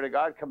 Spirit of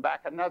God, come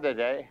back another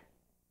day.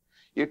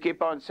 You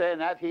keep on saying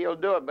that, he'll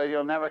do it, but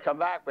he'll never come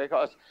back,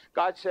 because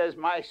God says,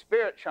 my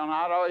Spirit shall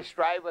not always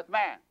strive with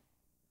man.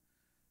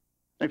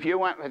 If you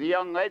went with a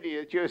young lady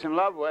that you was in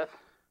love with,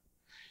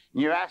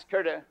 and you asked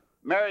her to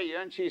marry you,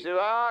 and she said,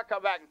 well, I'll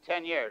come back in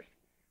 10 years.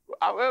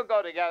 We'll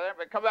go together,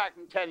 but come back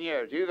in 10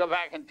 years. You go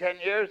back in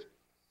 10 years?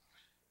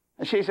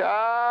 And she said,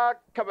 I'll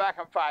come back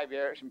in 5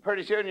 years. And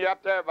pretty soon you're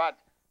up there about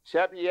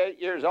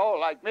 78 years old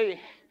like me.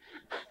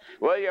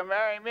 Will you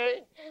marry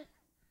me?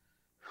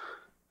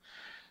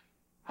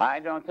 I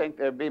don't think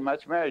there'd be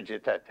much marriage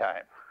at that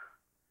time.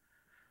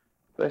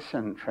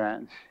 Listen,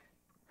 friends.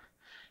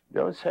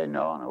 Don't say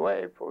no in a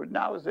way, for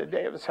now is the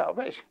day of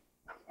salvation.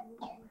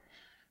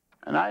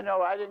 And I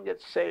know I didn't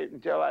get saved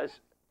until I was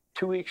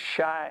 2 weeks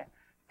shy,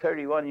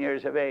 31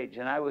 years of age,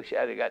 and I wish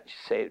I'd have got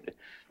saved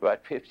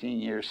about 15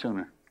 years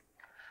sooner,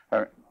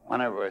 or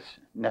whenever it was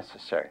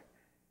necessary.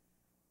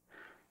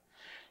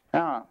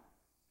 Now,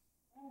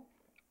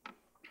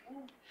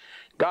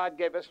 God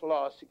gave us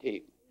laws to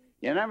keep.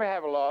 You never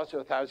have laws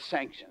without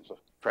sanctions,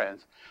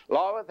 friends.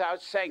 Law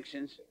without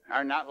sanctions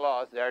are not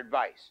laws, they're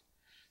advice.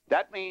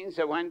 That means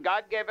that when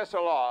God gave us a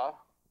law,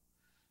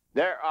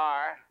 there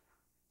are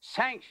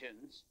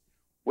sanctions,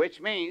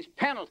 which means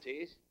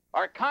penalties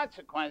or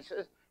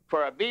consequences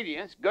for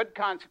obedience, good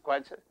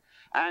consequences.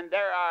 And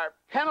there are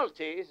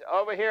penalties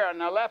over here on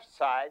the left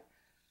side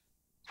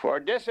for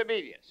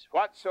disobedience.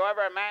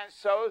 Whatsoever a man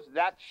sows,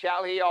 that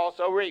shall he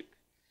also reap.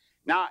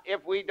 Now,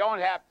 if we don't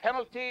have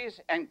penalties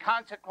and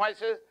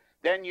consequences,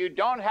 then you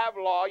don't have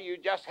law, you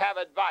just have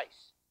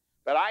advice.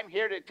 But I'm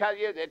here to tell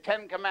you the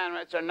 10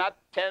 Commandments are not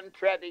 10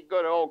 trendy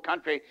good old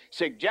country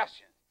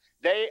suggestions.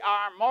 They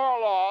are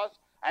moral laws,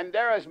 and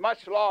they're as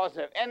much laws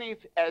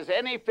as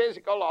any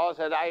physical laws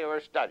that I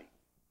ever studied,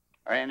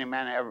 or any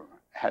man ever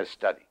has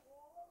studied.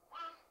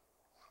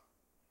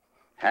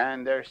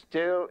 And they're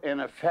still in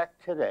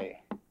effect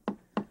today.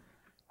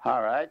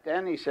 All right,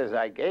 then he says,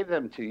 I gave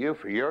them to you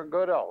for your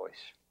good always.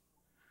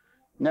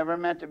 Never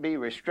meant to be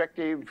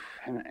restrictive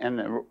in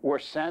the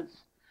worst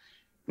sense.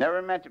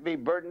 Never meant to be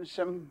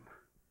burdensome.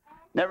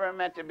 Never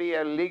meant to be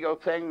a legal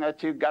thing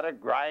that you've got to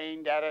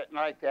grind at it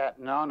like that.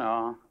 No,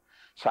 no.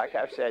 It's like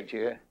I've said to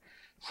you.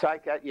 It's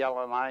like that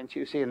yellow line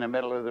you see in the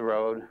middle of the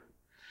road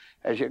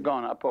as you're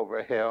going up over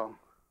a hill.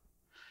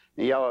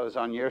 The yellow is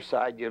on your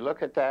side. You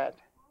look at that.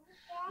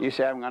 You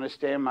say, I'm going to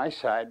stay on my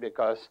side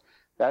because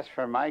that's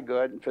for my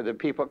good and for the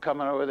people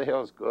coming over the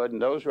hill's good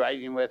and those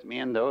riding with me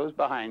and those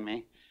behind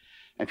me.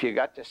 If you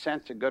got the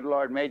sense the good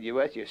Lord made you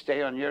with, you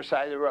stay on your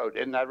side of the road.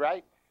 Isn't that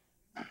right?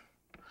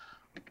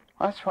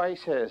 That's why he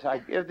says, I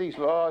give these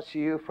laws to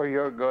you for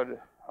your good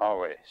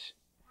always.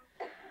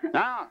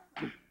 Now,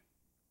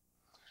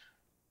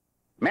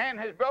 man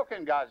has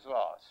broken God's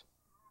laws.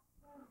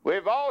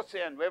 We've all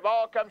sinned. We've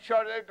all come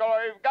short of the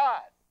glory of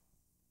God.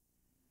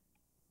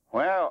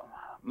 Well,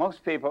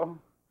 most people,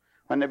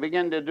 when they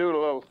begin to do a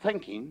little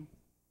thinking,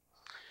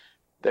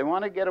 they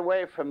want to get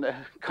away from the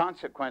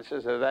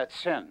consequences of that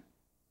sin.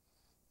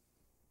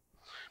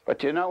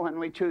 But you know, when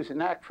we choose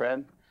an act,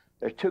 friend,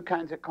 there are two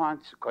kinds of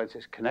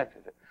consequences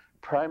connected to it.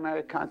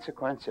 Primary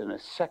consequence and a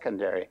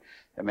secondary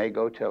that may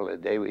go till the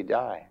day we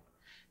die.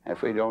 And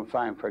if we don't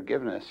find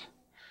forgiveness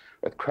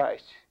with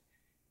Christ,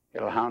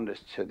 it'll hound us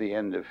to the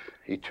end of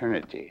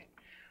eternity,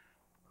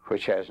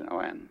 which has no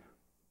end.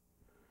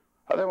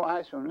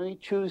 Otherwise, when we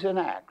choose an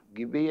act,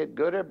 be it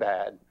good or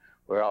bad,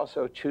 we're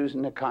also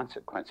choosing the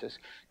consequences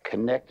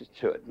connected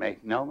to it.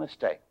 Make no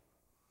mistake.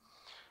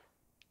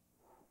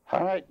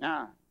 All right,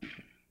 now,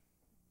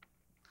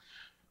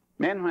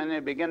 men, when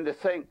they begin to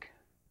think,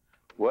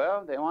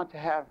 well,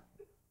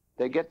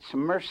 they get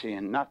some mercy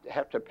and not to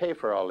have to pay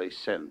for all these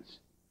sins.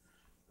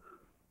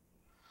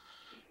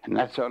 And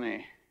that's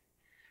only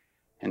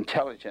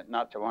intelligent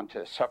not to want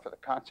to suffer the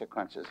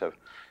consequences of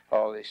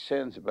all these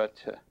sins, but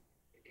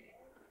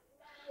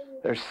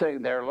they're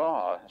saying they're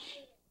laws.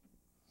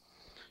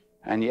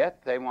 And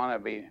yet they want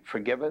to be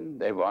forgiven.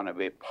 They want to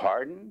be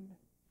pardoned.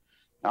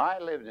 Now, I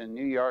lived in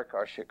New York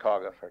or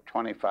Chicago for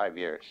 25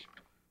 years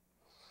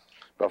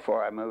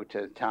before I moved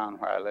to the town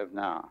where I live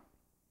now.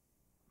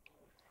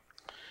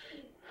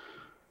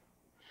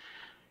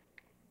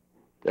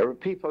 There were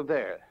people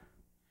there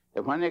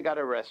that when they got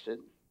arrested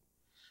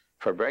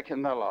for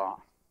breaking the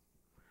law,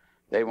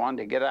 they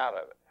wanted to get out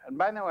of it. And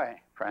by the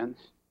way, friends,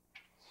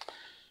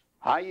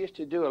 I used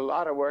to do a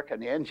lot of work on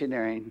the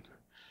engineering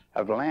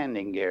of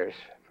landing gears,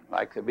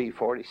 like the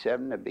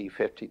B-47, the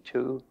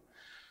B-52,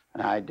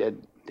 and I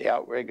did the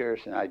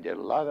outriggers, and I did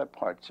a lot of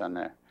parts on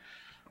there.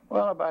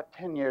 Well, about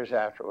 10 years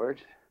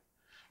afterwards,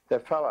 the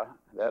fellow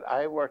that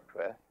I worked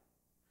with,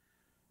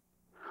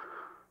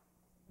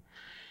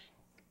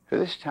 for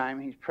this time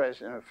he's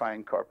president of a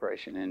fine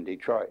corporation in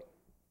Detroit,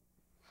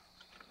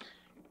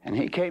 and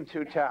he came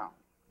through town,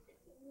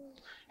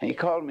 and he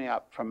called me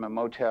up from a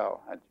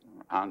motel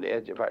on the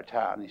edge of our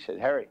town. He said,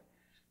 "Harry,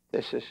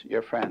 this is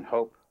your friend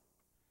Hope."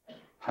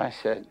 I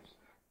said,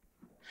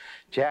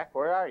 "Jack,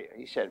 where are you?"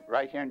 He said,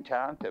 "Right here in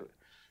town, the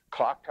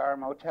Clock Tower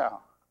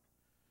Motel."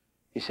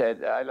 He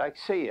said, "I'd like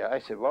to see you." I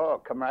said, "Well,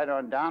 come right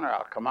on down, or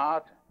I'll come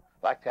out.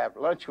 I'd like to have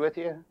lunch with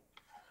you."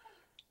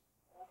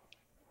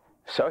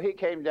 So he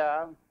came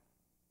down.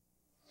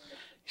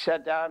 He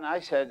sat down, and I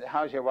said,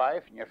 "How's your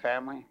wife and your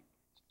family?"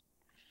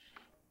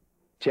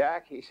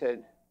 "Jack," he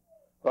said,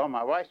 "well,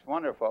 my wife's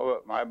wonderful,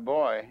 but my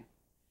boy,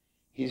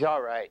 he's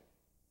all right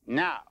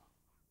now."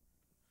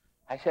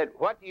 I said,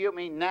 "What do you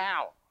mean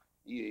now?"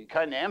 You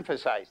kind of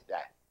emphasized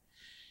that.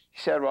 He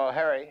said, "Well,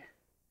 Harry,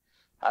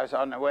 I was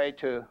on the way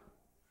to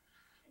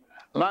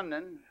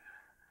London,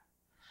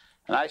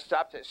 and I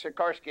stopped at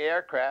Sikorsky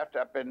Aircraft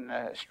up in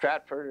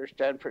Stratford or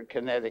Stanford,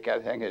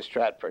 Connecticut. I think it's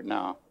Stratford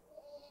now.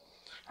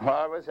 While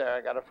I was there,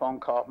 I got a phone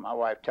call from my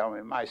wife telling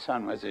me my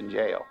son was in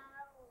jail.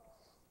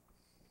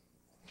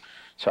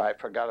 So I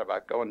forgot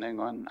about going to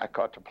England. I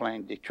caught the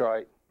plane to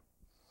Detroit.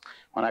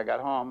 When I got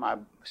home, my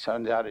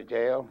son's out of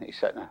jail. He's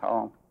sitting at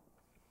home.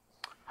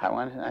 I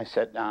went and I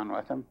sat down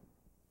with him.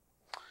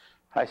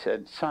 I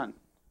said, "Son,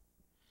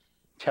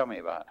 tell me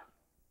about it."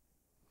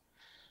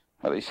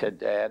 Well, he said,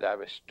 "Dad, I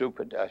was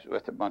stupid. I was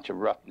with a bunch of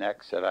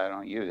roughnecks that I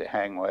don't usually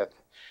hang with.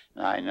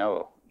 And I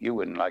know you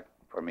wouldn't like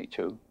for me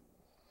to.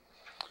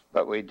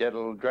 But we did a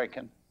little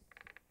drinking.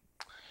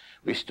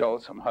 We stole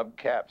some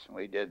hubcaps, and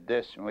we did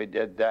this, and we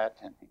did that."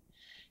 And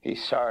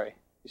he's sorry.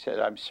 He said,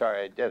 "I'm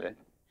sorry I did it."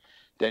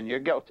 "Then you're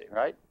guilty,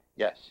 right?"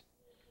 "Yes."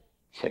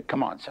 He said,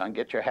 "Come on, son,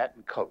 get your hat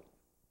and coat."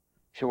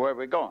 I said, "Where are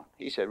we going?"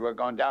 He said, "We're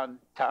going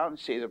downtown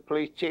to see the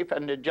police chief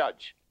and the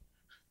judge."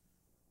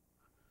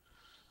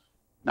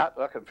 Not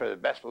looking for the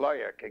best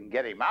lawyer can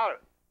get him out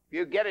of it. If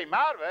you get him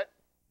out of it,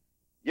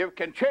 you've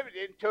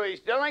contributed to his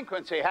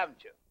delinquency,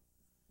 haven't you?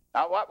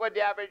 Now, what would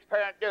the average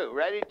parent do?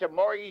 Ready to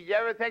mortgage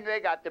everything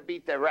they got to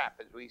beat the rap,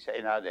 as we say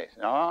nowadays.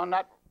 No,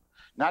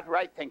 not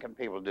right-thinking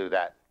people do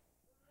that.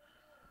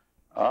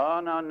 Oh,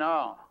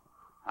 no.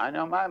 I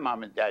know my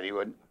mom and daddy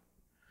wouldn't.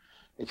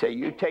 They'd say,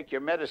 "You take your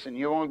medicine,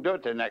 you won't do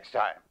it the next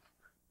time."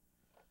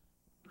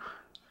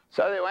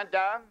 So they went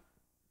down.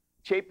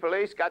 Chief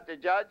police got the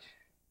judge.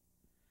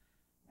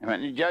 And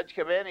when the judge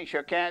came in, he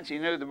shook hands. He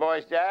knew the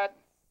boy's dad.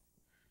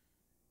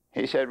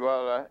 He said,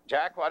 "Well,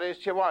 Jack, what is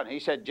it you want?" He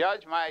said,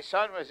 "Judge, my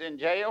son was in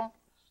jail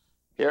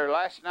here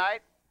last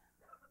night.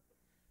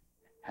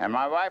 And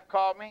my wife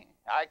called me.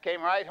 I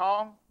came right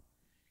home.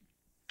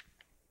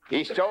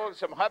 He stole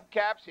some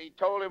hubcaps. He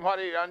told him what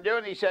he was going to do.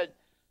 And he said,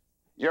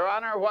 'Your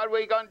Honor, what are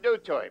we going to do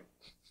to him?'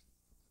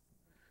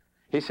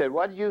 He said,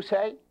 'What did you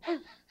say?'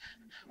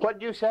 'What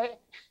did you say?'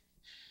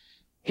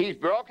 'He's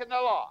broken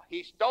the law.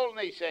 He's stolen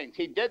these things.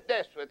 He did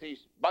this with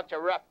these bunch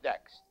of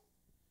roughnecks.'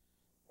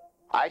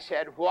 I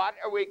said, 'What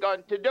are we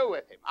going to do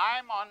with him?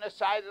 I'm on the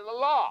side of the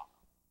law.'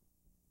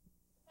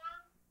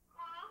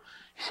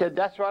 He said,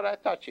 'That's what I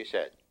thought you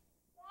said.'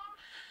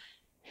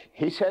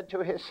 He said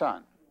to his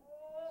son,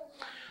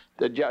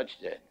 the judge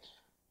did,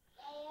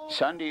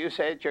 'Son, do you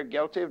say that you're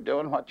guilty of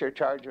doing what you're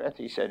charged with?'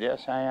 He said,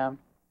 'Yes, I am.'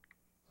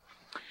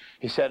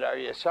 He said, 'Are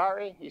you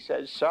sorry?' He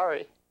said,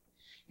 'Sorry.'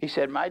 He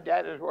said, 'My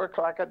dad has worked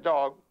like a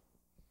dog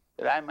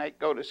that I might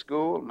go to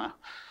school and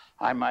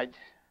I might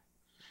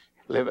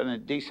live in a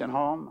decent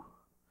home.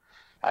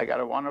 I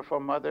got a wonderful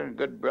mother and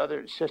good brother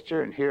and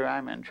sister, and here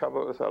I'm in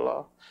trouble with the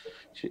law.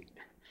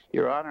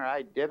 Your Honor,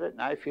 I did it,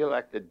 and I feel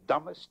like the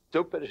dumbest,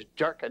 stupidest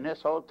jerk in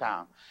this whole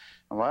town.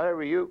 And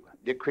whatever you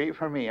decree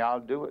for me, I'll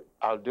do it.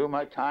 I'll do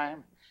my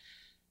time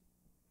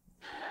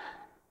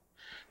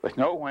with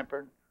no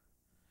whimpering,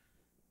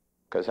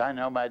 because I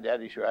know my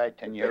daddy's right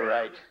and you're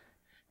right,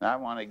 and I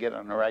want to get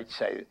on the right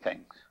side of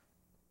things.'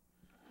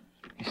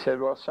 He said,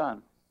 'Well,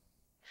 son,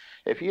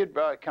 if you'd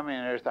come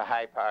in as the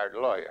high-powered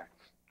lawyer,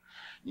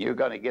 you're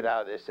going to get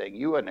out of this thing,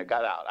 you wouldn't have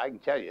got out. I can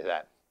tell you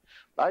that.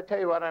 But I'll tell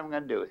you what I'm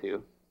going to do with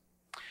you.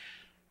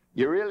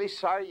 You're really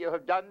sorry you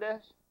have done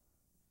this?'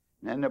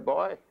 And then the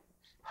boy,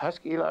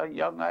 husky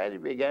young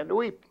lad, began to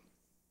weep.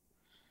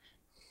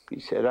 He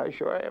said, 'I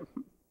sure am.'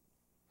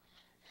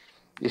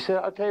 He said,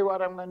 'I'll tell you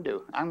what I'm going to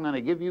do. I'm going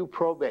to give you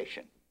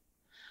probation.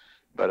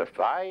 But if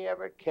I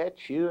ever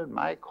catch you in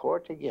my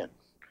court again,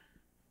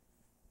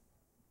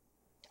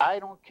 I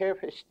don't care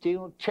if it's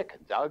stealing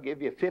chickens. I'll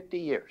give you 50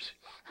 years.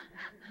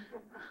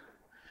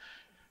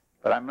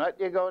 But I'm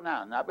letting you go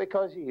now, not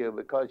because of you,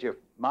 because your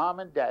mom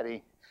and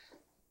daddy,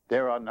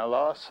 they're on the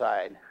lost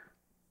side.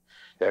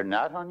 They're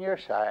not on your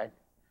side.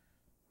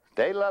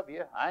 They love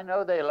you. I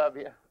know they love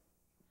you.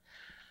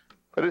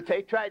 But if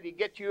they tried to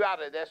get you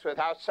out of this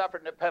without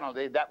suffering the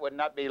penalty, that would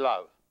not be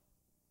love.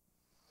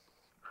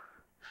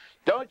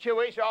 Don't you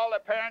wish all the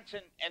parents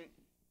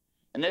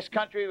in this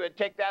country would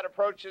take that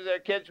approach to their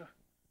kids?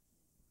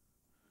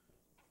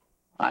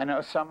 I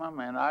know some of them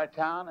in our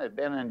town have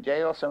been in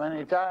jail so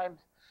many times.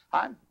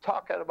 I'm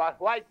talking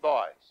about white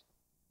boys.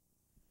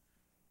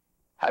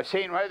 I've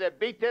seen where they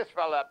beat this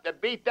fella up, they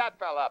beat that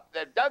fella up,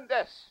 they've done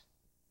this.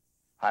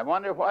 I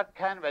wonder what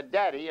kind of a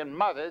daddy and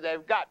mother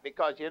they've got,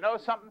 because you know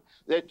something?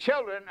 The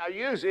children are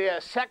usually a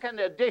second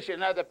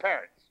edition of the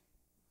parents.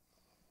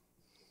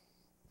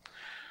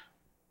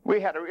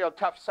 We had a real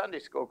tough Sunday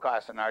school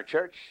class in our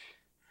church.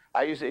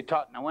 I usually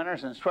taught in the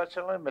winters in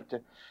Switzerland, but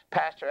the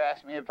pastor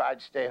asked me if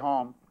I'd stay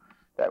home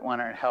that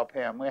winter and help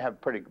him. We have a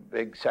pretty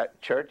big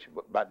set church,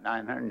 about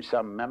 900 and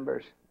some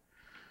members.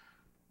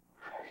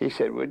 He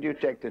said, would you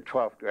take the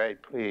 12th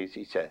grade, please?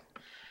 He said,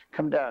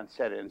 come down and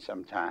sit in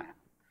sometime.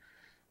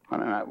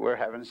 When we're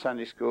having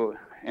Sunday school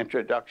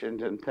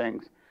introductions and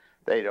things,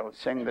 they don't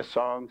sing the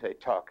songs, they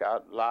talk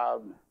out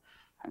loud.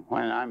 And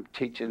when I'm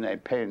teaching, they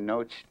pay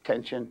no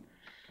attention.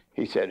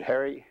 He said,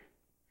 Harry,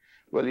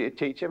 will you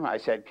teach them? I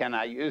said, can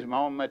I use my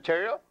own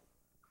material?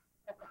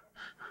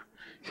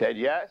 He said,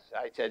 yes.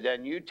 I said,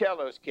 then you tell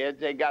those kids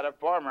they got a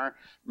former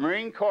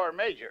Marine Corps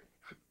major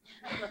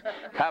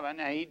coming,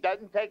 and he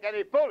doesn't take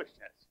any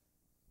foolishness.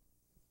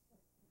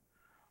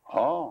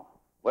 Oh,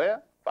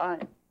 well,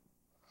 fine.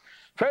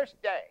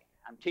 First day,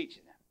 I'm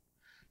teaching them.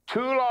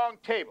 2 long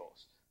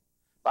tables,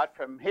 but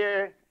from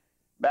here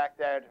back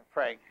there to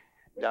Frank,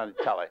 down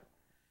to Tully.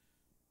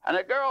 And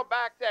a girl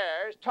back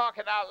there is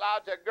talking out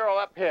loud to a girl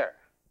up here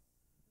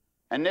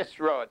in this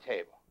row of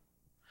table.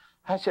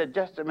 I said,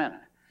 just a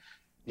minute.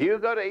 Do you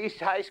go to East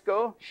High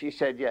School? She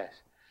said, yes.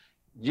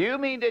 Do you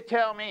mean to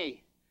tell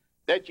me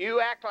that you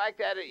act like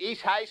that at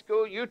East High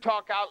School? You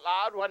talk out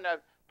loud when the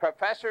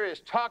professor is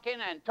talking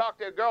and talk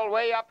to a girl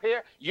way up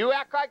here? You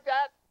act like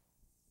that?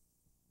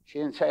 She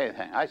didn't say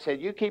anything. I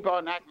said, you keep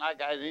on acting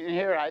like I didn't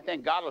hear, I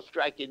think God will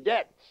strike you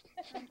dead.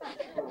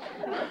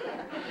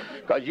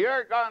 Because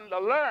you're going to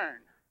learn.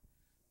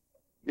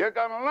 You're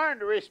going to learn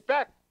to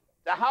respect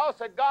the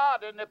house of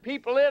God and the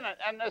people in it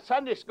and the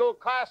Sunday school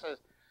classes.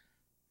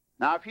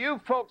 Now, if you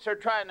folks are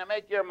trying to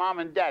make your mom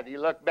and daddy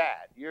look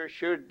bad, you're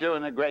sure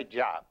doing a great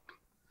job.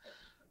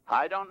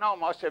 I don't know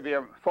most of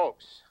your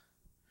folks,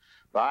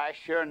 but I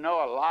sure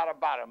know a lot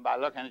about them by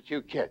looking at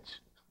you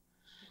kids.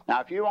 Now,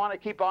 if you want to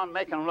keep on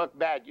making them look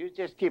bad, you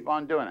just keep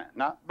on doing it.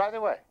 Now, by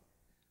the way,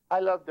 I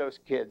love those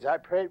kids. I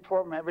prayed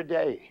for them every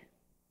day.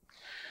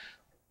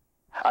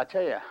 I'll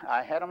tell you,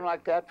 I had them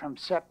like that from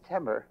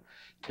September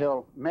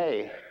till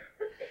May.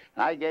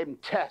 And I gave them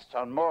tests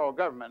on moral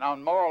government,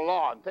 on moral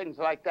law, and things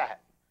like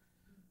that.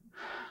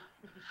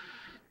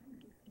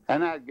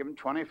 And I'd give them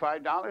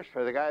 $25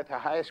 for the guy at the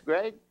highest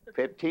grade,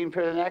 $15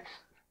 for the next,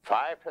 $5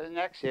 for the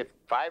next. If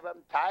 5 of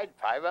them tied,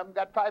 5 of them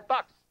got $5.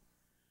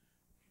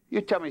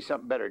 You tell me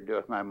something better to do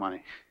with my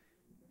money.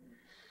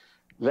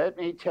 Let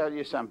me tell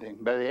you something.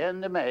 By the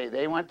end of May,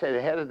 they went to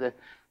the head of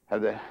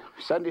the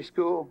Sunday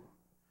school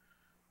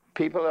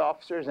people,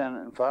 officers,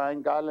 and a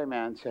fine, godly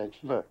man said,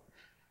 look,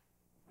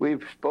 we're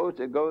supposed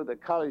to go to the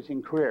college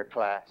and career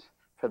class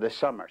for the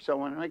summer. So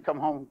when we come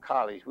home from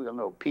college, we'll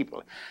know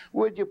people.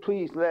 Would you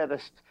please let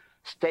us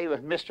stay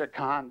with Mr.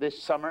 Conn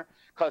this summer?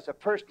 Because the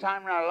first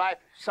time in our life,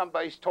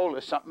 somebody's told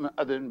us something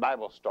other than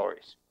Bible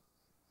stories.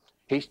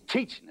 He's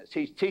teaching us.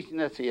 He's teaching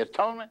us the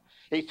atonement.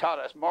 He's taught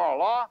us moral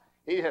law.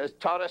 He has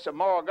taught us the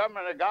moral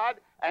government of God.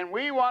 And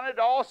we want it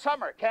all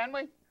summer, can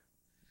we?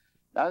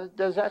 Now,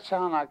 does that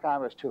sound like I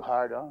was too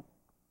hard on?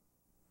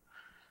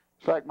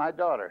 It's like my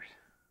daughters.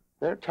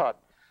 They're taught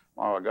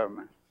moral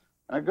government.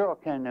 And a girl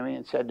came to me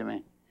and said to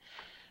me,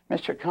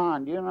 Mr.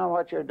 Conn, do you know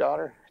what your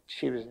daughter,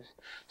 she was a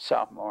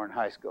sophomore in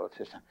high school,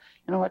 says,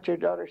 you know what your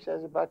daughter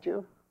says about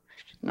you?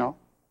 No.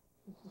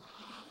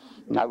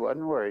 And I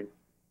wasn't worried.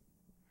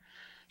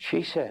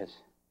 She says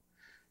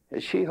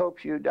that she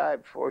hopes you die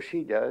before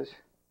she does,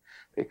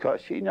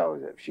 because she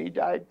knows if she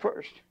died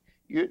first,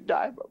 you'd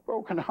die of a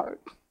broken heart.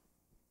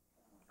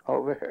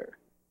 Over here.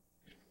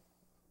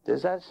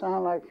 Does that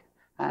sound like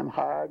I'm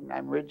hard and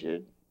I'm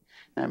rigid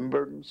and I'm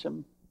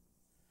burdensome?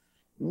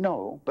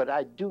 No, but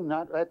I do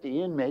not let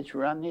the inmates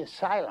run the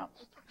asylum.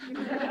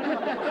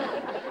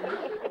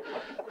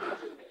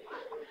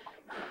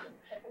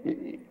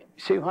 You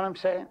see what I'm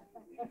saying?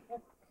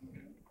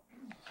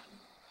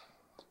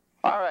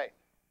 All right.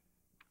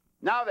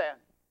 Now then,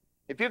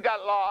 if you've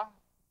got law,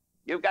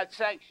 you've got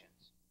sanctions.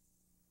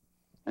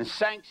 And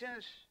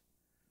sanctions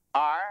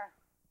are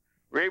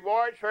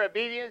rewards for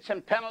obedience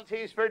and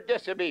penalties for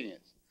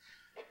disobedience.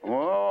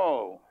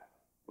 Whoa.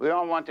 We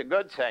all want the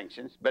good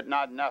sanctions, but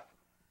not enough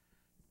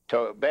to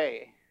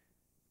obey.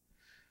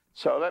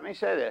 So let me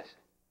say this.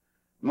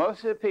 Most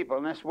of the people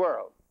in this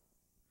world,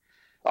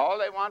 all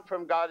they want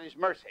from God is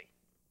mercy.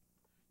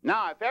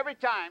 Now, if every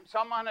time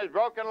someone has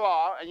broken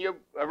law and you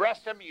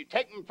arrest them, you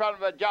take them in front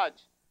of a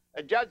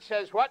judge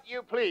says, what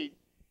you plead?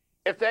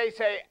 If they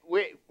say,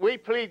 we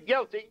plead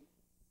guilty,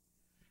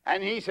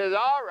 and he says,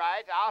 all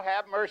right, I'll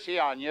have mercy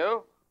on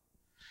you,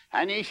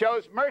 and he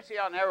shows mercy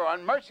on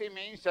everyone. Mercy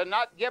means to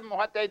not give them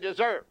what they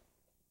deserve.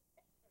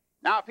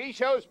 Now, if he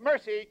shows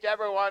mercy to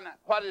everyone,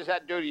 what does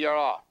that do to your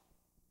law?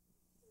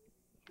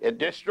 It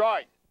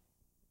destroys it.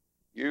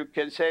 You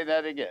can say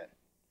that again.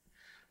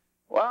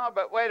 Well,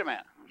 but wait a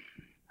minute.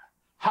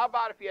 How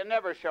about if you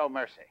never show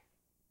mercy?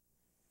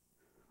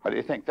 What do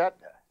you think that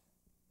does?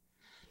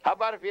 How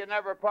about if you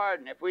never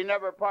pardon? If we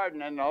never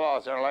pardon in the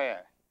laws of our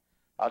land,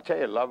 I'll tell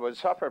you, love would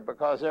suffer,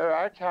 because there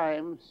are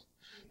times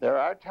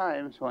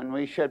when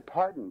we should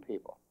pardon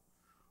people.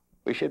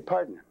 We should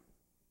pardon them.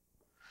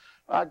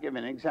 I'll give you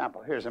an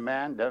example. Here's a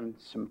man done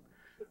some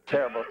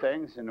terrible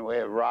things in the way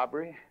of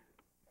robbery,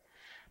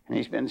 and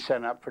he's been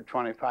sent up for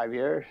 25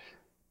 years,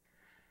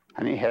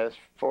 and he has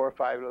 4 or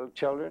 5 little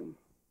children.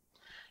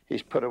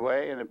 He's put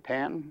away in a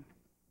pen,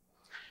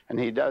 and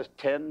he does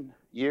 10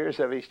 years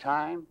of his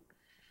time.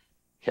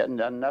 He hadn't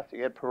done enough to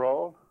get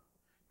parole.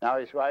 Now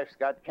his wife's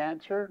got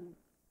cancer.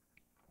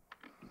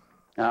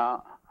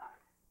 Now,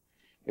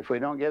 if we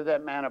don't give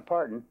that man a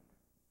pardon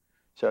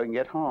so he can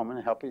get home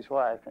and help his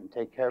wife and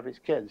take care of his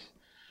kids,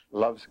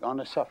 love's going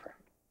to suffer.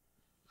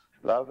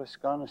 Love is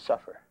going to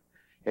suffer.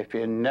 If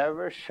you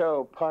never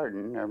show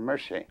pardon or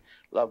mercy,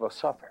 love will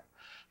suffer.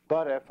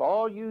 But if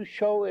all you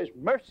show is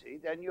mercy,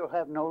 then you'll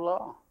have no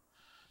law.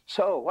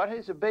 So what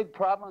is the big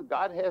problem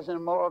God has in the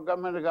moral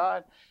government of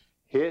God?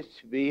 Is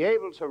to be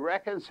able to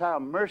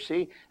reconcile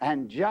mercy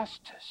and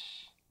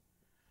justice.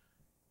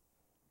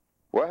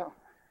 Well,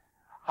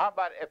 how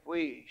about if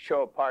we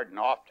show pardon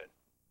often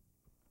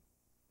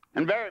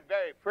and very,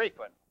 very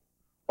frequent?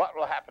 What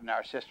will happen to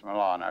our system of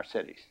law in our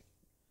cities?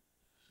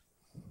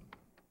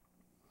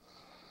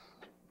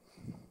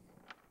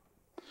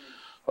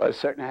 Well, it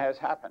certainly has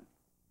happened.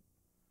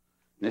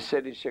 In the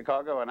city of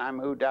Chicago, when I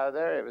moved out of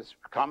there, it was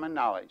common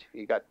knowledge. If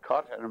you got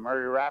caught in a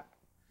murder rap,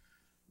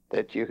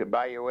 that you could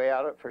buy your way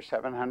out of it for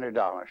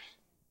 $700.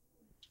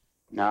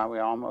 Now we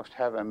almost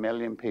have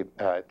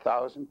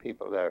 1,000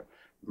 people that are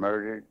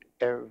murdered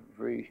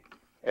every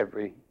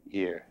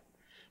year.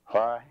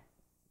 Why?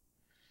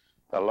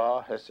 The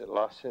law has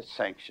lost its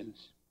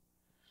sanctions.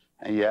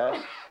 And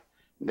yes,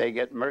 they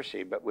get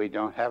mercy, but we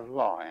don't have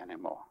law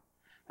anymore.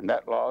 And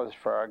that law is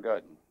for our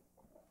good.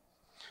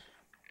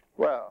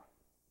 Well,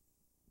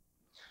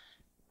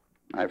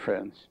 my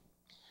friends,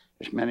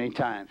 there's many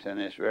times, and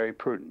it's very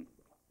prudent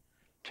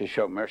to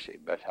show mercy,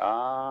 but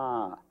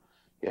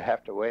you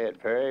have to weigh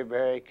it very,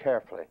 very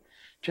carefully.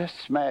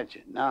 Just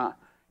imagine, now,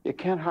 you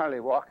can't hardly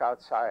walk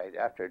outside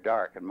after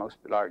dark in most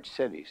large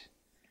cities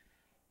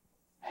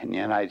in the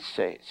United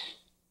States.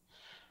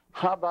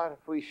 How about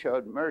if we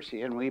showed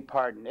mercy and we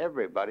pardoned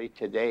everybody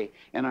today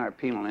in our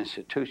penal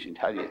institutions?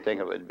 How do you think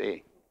it would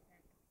be?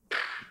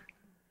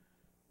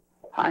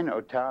 I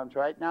know towns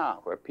right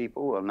now where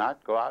people will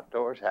not go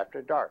outdoors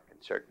after dark in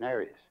certain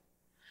areas.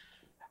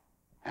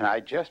 And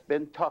I've just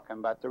been talking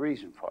about the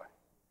reason for it.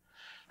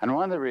 And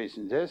one of the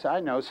reasons is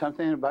I know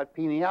something about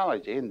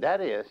penology, and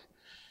that is,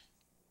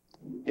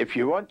 if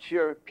you want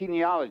your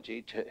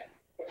penology to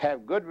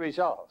have good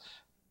results,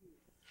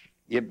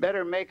 you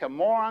better make them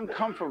more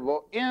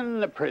uncomfortable in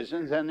the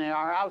prisons than they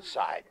are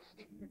outside.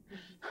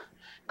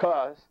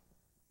 Because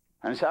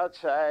when it's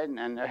outside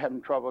and they're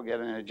having trouble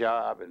getting a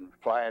job and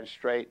flying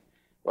straight,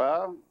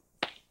 well,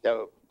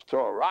 they'll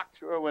throw a rock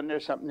through a window or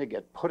something to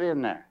get put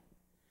in there.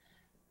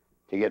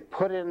 To get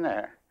put in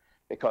there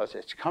because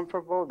it's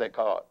comfortable. They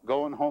call it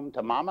going home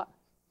to mama.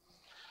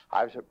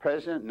 I was a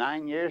president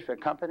 9 years for a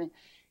company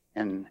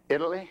in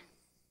Italy.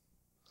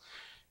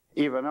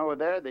 Even over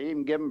there, they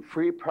even give them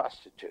free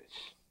prostitutes.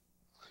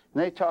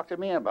 And they talked to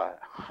me about it.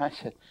 I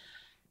said,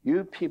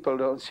 you people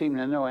don't seem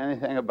to know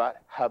anything about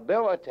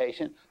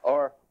habilitation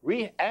or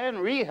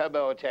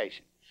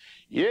rehabilitation.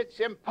 It's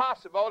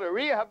impossible to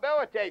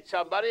rehabilitate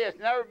somebody that's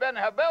never been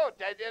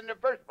habilitated in the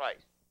first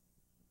place.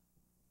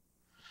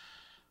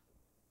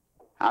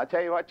 I'll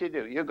tell you what you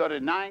do. You go to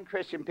 9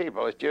 Christian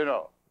people that you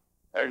know.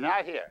 They're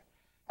not here.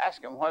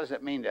 Ask them, what does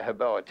it mean to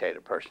habilitate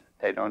a person?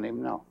 They don't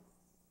even know.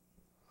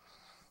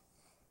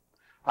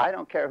 I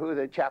don't care who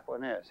the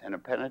chaplain is in a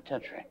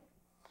penitentiary.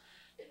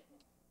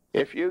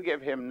 If you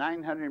give him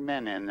 900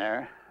 men in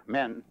there,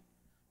 men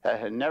that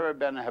had never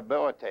been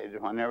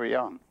habilitated when they were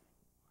young,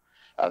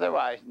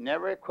 otherwise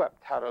never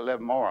equipped how to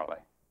live morally,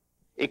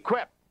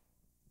 equipped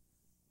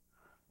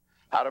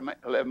how to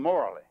live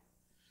morally,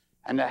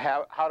 and to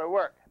how to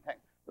work.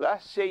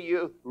 Let's see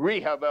you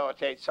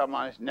rehabilitate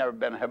someone who's never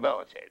been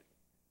habilitated.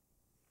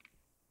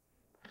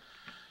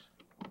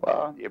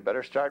 Well, you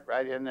better start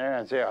right in there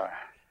as they are.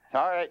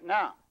 All right,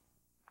 now,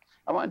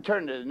 I want to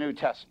turn to the New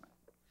Testament.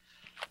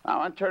 I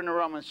want to turn to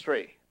Romans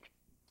 3.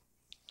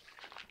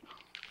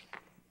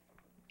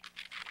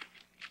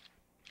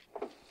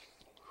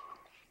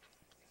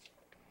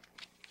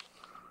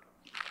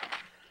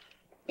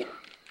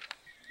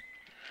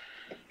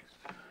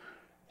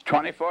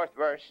 24th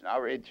verse, and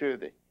I'll read through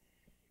the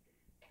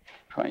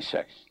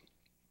 26th.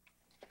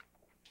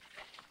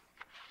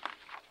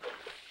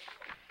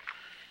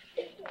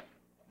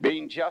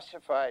 Being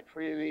justified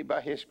freely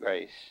by his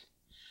grace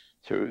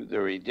through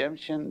the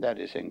redemption that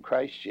is in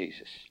Christ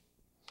Jesus,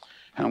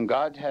 whom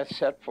God hath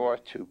set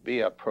forth to be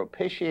a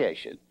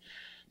propitiation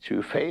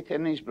through faith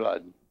in his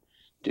blood,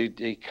 to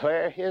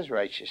declare his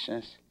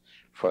righteousness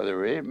for the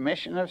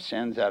remission of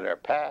sins that are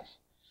past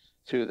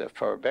through the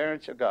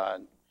forbearance of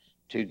God,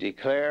 to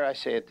declare, I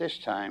say at this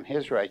time,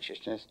 his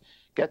righteousness,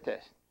 get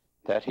this,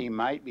 that he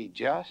might be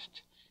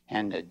just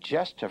and the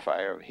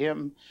justifier of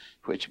him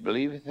which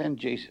believeth in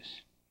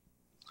Jesus.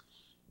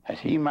 That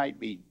he might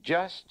be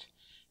just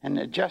and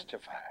the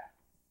justifier.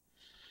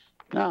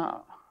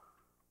 Now,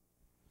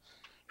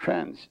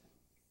 friends,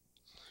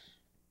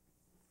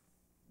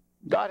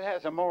 God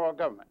has a moral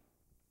government.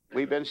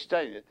 We've been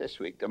studying it this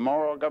week, the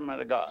moral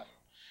government of God.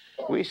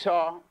 We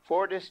saw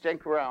 4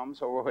 distinct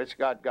realms over which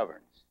God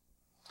governs.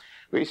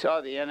 We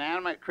saw the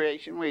inanimate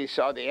creation. We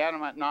saw the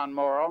animate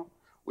non-moral.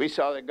 We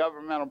saw the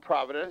governmental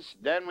providence.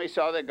 Then we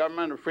saw the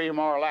government of free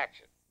moral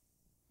action.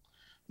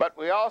 But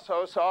we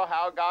also saw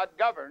how God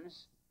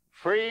governs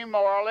free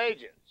moral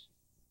agents.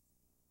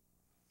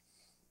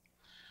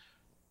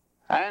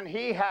 And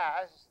he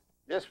has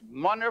this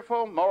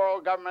wonderful moral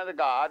government of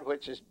God,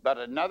 which is but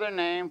another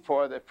name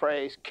for the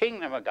phrase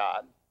kingdom of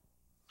God.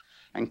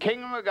 And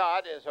kingdom of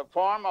God is a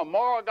form of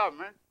moral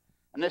government,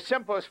 and the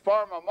simplest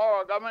form of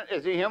moral government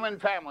is the human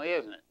family,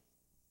 isn't it?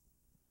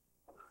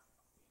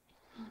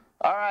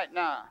 All right,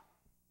 now,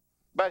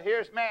 but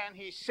here's man.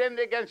 He sinned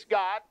against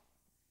God.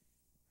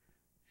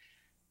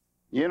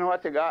 You know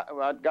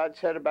what God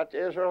said about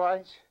the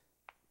Israelites?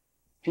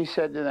 He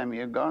said to them,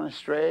 you've gone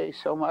astray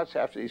so much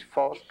after these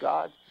false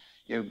gods.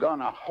 You've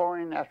gone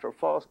a-whoring after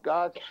false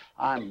gods.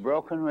 I'm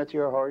broken with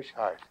your whorish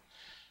heart.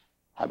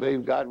 I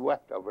believe God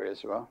wept over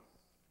Israel.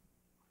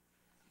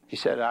 He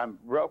said, I'm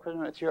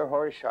broken with your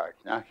whorish heart.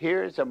 Now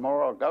here's the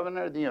moral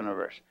governor of the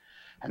universe.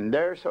 And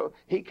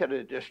he could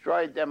have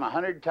destroyed them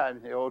 100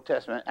 times in the Old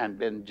Testament and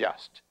been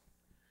just.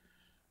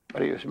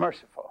 But he was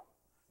merciful.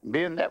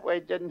 Being that way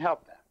didn't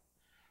help them.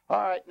 All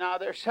right, now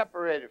they're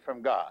separated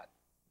from God.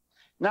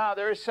 Now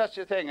there is such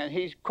a thing, and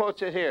he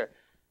quotes it here.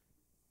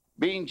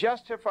 Being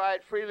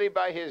justified freely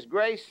by his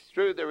grace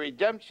through the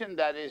redemption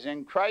that is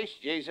in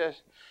Christ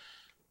Jesus,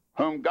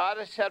 whom God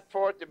has set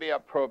forth to be a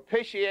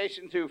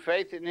propitiation through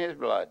faith in his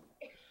blood.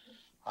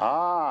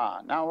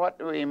 Now what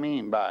do we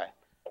mean by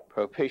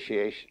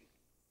propitiation?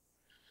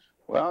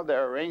 Well,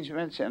 there are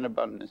arrangements in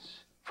abundance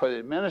for the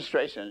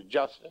administration of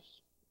justice,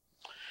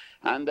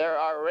 and there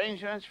are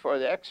arrangements for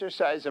the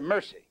exercise of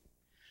mercy,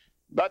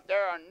 but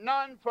there are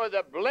none for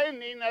the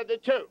blending of the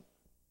two.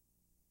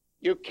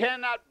 You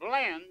cannot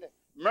blend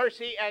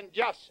mercy and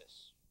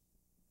justice.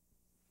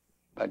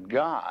 But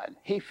God,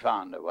 he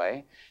found a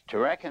way to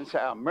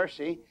reconcile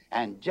mercy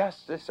and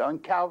justice on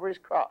Calvary's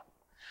cross.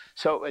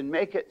 So it would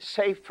make it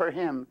safe for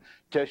him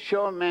to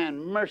show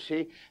man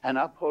mercy and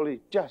uphold his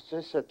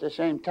justice at the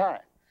same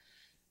time.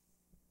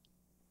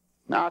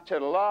 Now to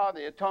the law,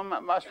 the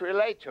atonement must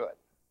relate to it.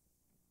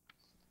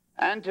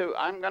 And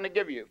I'm going to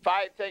give you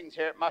 5 things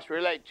here it must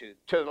relate to.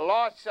 To the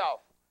law itself,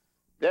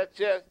 that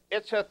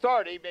its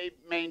authority be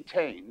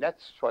maintained.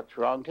 That's what's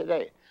wrong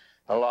today.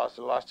 The law has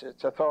lost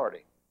its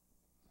authority.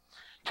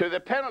 To the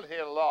penalty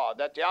of the law,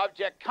 that the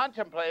object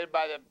contemplated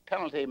by the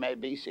penalty may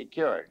be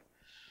secured.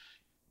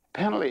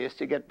 Penalty is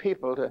to get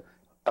people to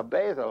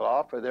obey the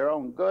law for their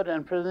own good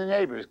and for the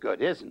neighbor's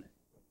good, isn't it?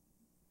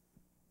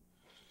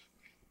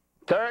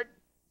 Third,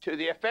 to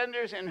the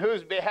offenders in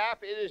whose behalf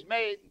it is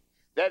made,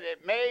 that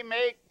it may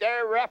make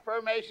their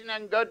reformation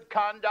and good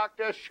conduct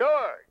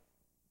assured.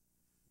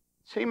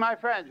 See, my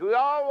friends, we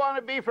all want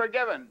to be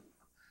forgiven,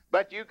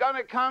 but you're going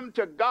to come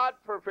to God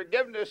for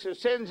forgiveness of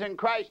sins in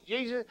Christ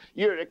Jesus.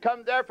 You're to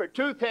come there for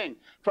 2 things,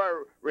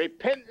 for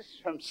repentance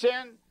from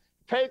sin,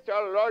 faith to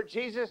our Lord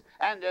Jesus,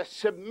 and to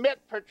submit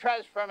for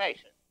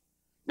transformation.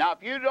 Now,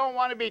 if you don't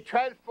want to be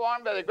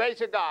transformed by the grace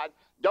of God,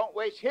 don't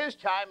waste his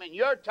time and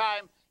your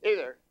time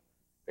either,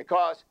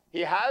 because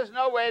he has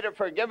no way to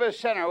forgive a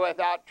sinner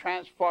without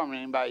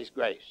transforming him by his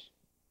grace.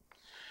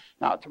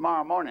 Now,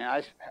 tomorrow morning,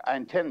 I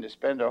intend to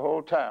spend a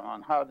whole time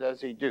on how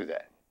does he do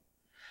that.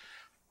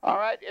 All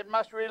right, it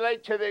must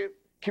relate to the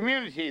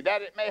community,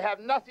 that it may have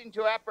nothing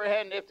to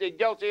apprehend if the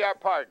guilty are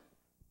pardoned.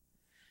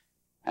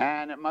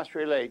 And it must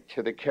relate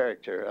to the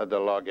character of the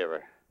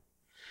lawgiver,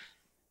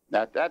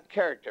 that that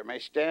character may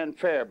stand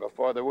fair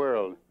before the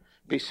world,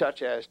 be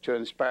such as to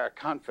inspire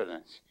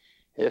confidence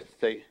if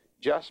the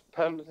just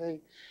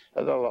penalty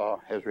of the law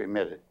is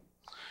remitted.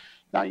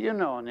 Now, you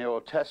know in the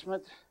Old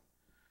Testament,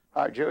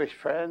 our Jewish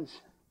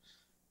friends,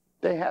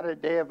 they had a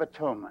Day of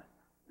Atonement,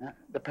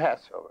 the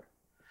Passover.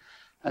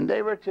 And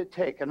they were to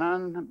take an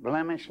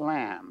unblemished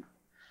lamb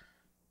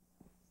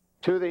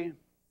to the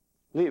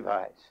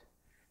Levites,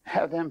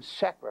 have them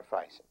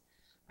sacrifice it.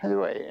 By the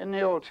way, in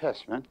the Old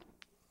Testament,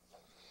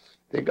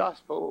 the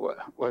gospel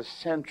was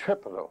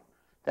centripetal.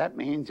 That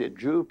means it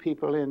drew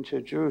people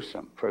into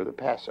Jerusalem for the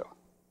Passover.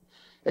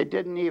 They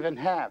didn't even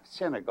have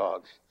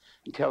synagogues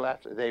until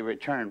after they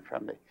returned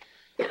from the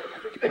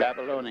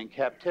Babylonian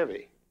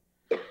captivity.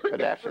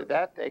 But after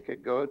that, they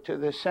could go to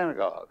the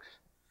synagogues.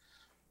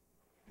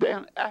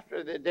 Then,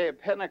 after the day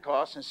of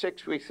Pentecost, and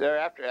 6 weeks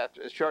thereafter,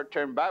 after the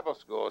short-term Bible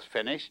school was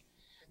finished,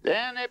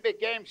 then it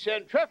became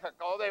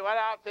centrifugal. They went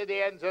out to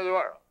the ends of the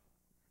world.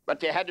 But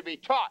they had to be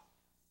taught.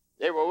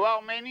 They were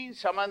well-meaning,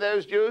 some of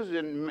those Jews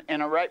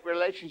in a right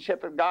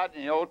relationship with God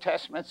in the Old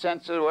Testament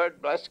sense of the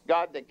word. Bless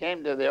God, they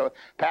came to the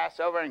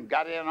Passover and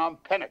got in on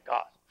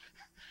Pentecost.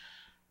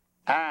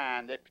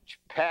 And they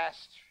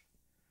passed,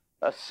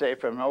 let's say,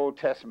 from Old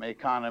Testament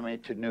economy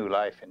to new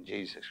life in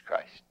Jesus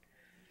Christ.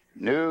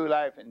 New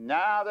life. And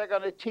now they're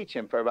going to teach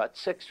him for about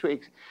 6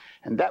 weeks.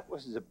 And that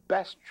was the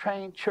best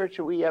trained church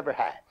that we ever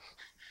had.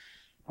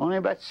 Only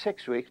about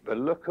 6 weeks, but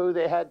look who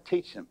they had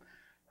teach them.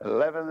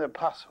 11 of the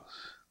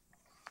apostles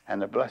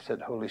and the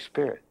blessed Holy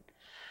Spirit.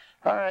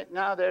 All right,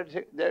 now they're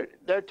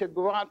to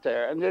go out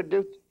there and they're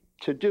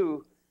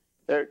to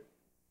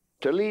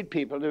lead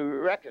people to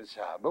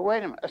reconcile. But wait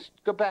a minute, let's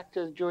go back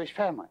to the Jewish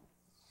family.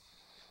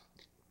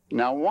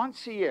 Now,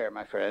 once a year,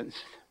 my friends,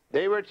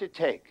 they were to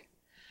take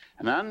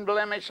an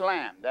unblemished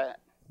lamb. That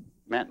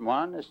meant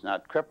one is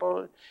not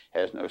crippled,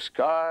 has no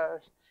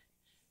scars.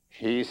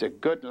 He's a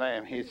good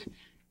lamb. He's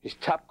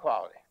top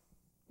quality.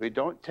 We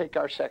don't take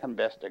our second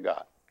best to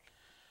God.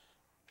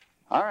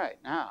 All right,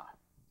 now,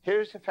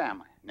 here's the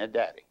family and the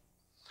daddy.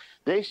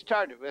 They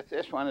started with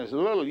this one as a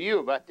little ewe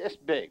about this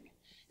big.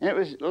 And it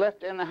was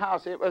left in the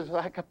house. It was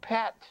like a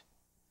pet.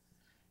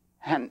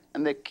 And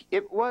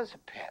it was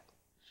a pet.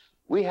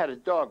 We had a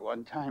dog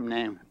one time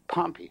named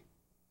Pompey,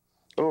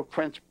 a little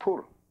French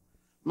poodle.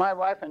 My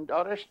wife and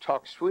daughters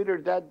talked sweeter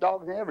to that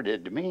dog than they ever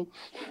did to me.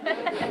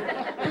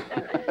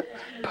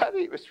 But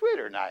he was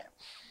sweeter than I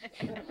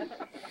am.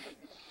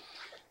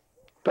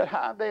 But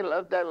how they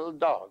loved that little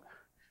dog.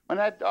 When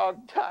that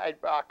dog died,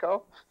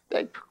 Rocco,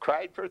 they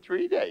cried for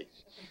 3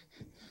 days.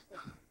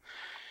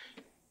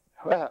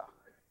 Well,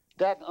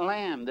 that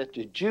lamb that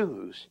the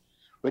Jews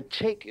would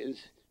take his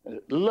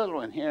little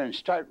one here and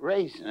start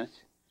raising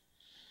it,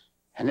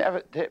 and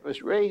it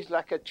was raised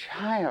like a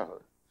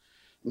child.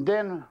 And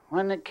then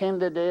when it came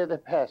the day of the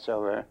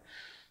Passover,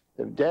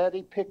 the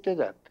daddy picked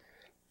it up.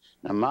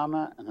 The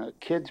mama and the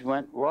kids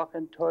went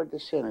walking toward the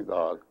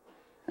synagogue,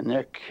 and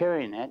they're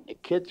carrying it. The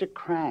kids are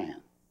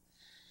crying.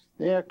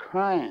 They're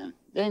crying.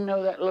 They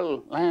know that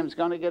little lamb's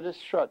going to get his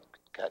throat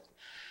cut.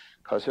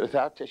 Because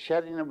without the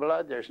shedding of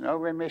blood, there's no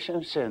remission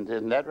of sins.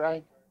 Isn't that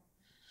right?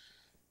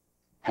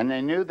 And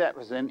they knew that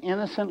was an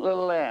innocent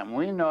little lamb.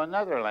 We know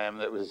another lamb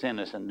that was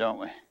innocent, don't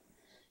we?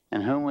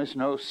 In whom was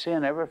no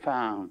sin ever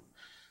found.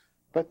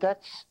 But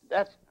that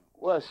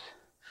was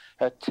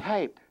a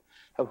type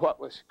of what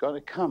was going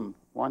to come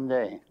one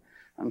day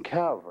on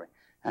Calvary.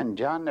 And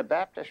John the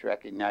Baptist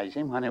recognized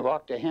him. When he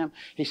walked to him,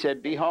 he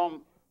said,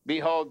 Behold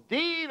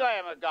the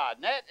Lamb of God.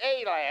 Not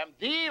a lamb,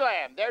 the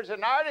Lamb. There's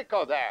an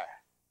article there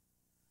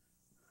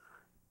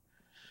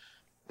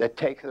that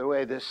taketh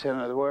away the sin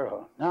of the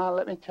world. Now,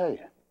 let me tell you.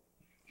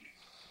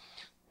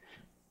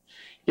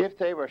 If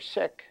they were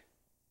sick,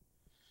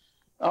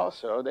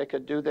 also, they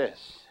could do this.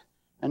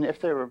 And if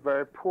they were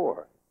very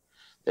poor,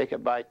 they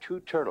could buy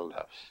 2 turtle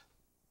doves.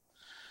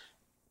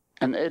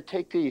 And they'd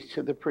take these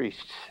to the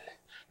priests.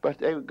 But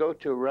they would go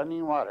to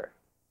running water.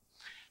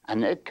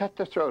 And they'd cut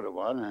the throat of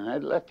one, and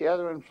they'd let the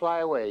other one fly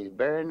away,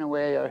 bearing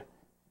away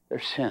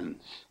their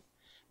sins.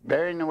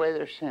 Bearing away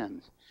their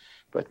sins.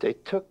 But they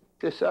took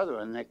this other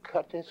one, they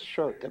cut his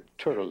throat, the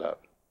turtle dove.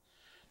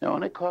 It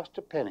only cost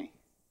a penny.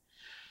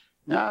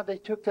 Now they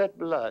took that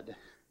blood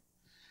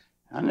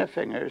on their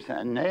fingers,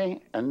 and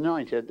they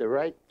anointed the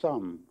right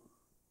thumb.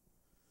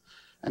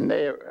 And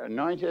they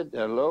anointed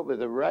the lobe of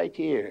the right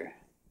ear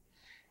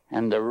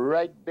and the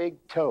right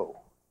big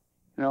toe.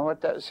 You know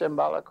what that's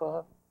symbolic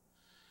of?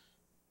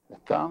 The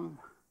thumb.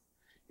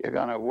 You're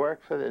going to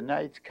work for the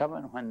nights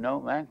coming when no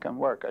man can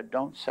work, or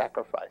don't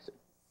sacrifice it.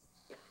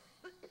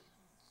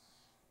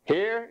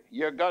 Here,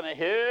 you're going to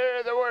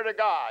hear the Word of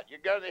God.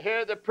 You're going to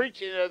hear the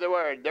preaching of the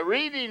Word, the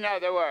reading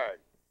of the Word.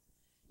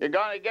 You're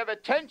going to give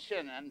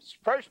attention and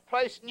first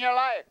place in your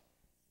life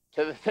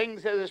to the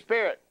things of the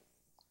Spirit.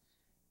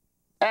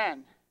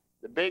 And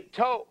the big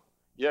toe,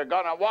 you're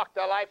going to walk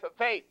the life of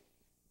faith.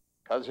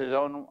 Because there's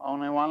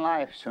only one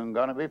life soon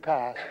going to be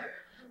passed.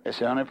 It's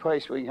the only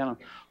place we can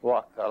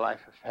walk the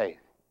life of faith.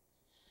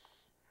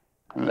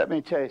 And let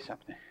me tell you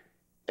something.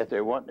 If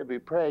they want to be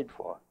prayed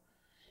for,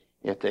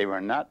 if they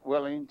were not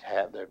willing to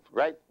have their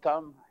right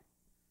thumb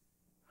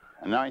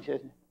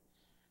anointed,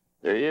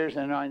 their ears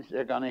anointed,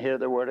 they're going to hear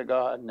the Word of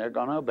God, and they're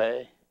going to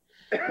obey.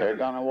 They're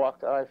going to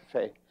walk the life of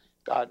faith.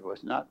 God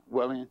was not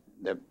willing,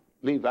 the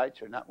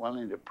Levites are not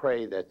willing to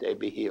pray that they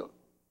be healed.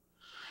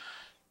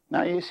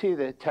 Now you see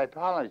the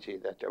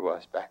typology that there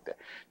was back there.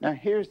 Now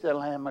here's the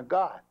Lamb of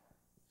God.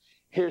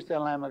 Here's the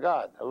Lamb of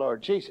God, the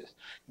Lord Jesus.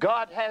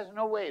 God has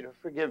no way to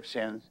forgive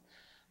sins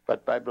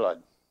but by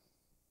blood.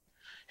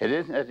 It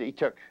isn't that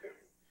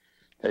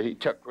he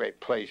took great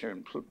pleasure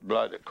in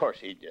blood. Of course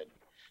he did.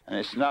 And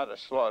it's not a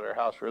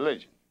slaughterhouse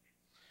religion.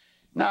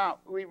 Now,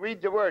 we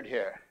read the word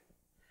here,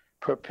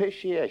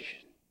 propitiation,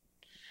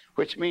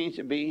 which means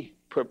to be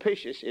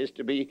propitious is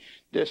to be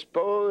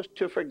disposed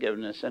to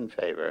forgiveness and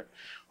favor.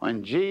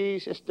 When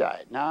Jesus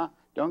died, now,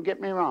 don't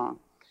get me wrong,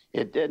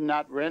 it did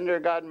not render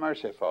God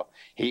merciful.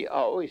 He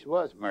always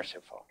was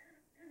merciful.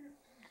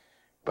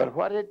 But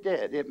what it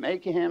did, it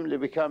made him to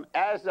become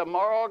as the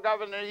moral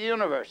governor of the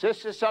universe.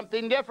 This is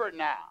something different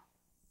now.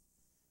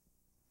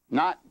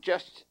 Not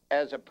just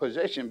as a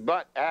position,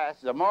 but as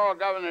the moral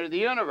governor of the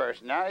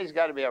universe. Now he's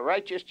got to be a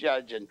righteous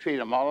judge and treat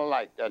them all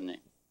alike, doesn't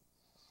he?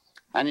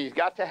 And he's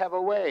got to have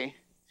a way,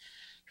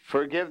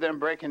 forgive them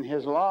breaking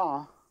his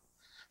law,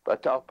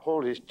 but to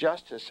uphold his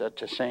justice at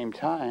the same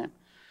time.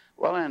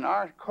 Well, in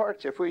our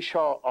courts, if we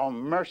show all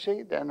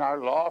mercy, then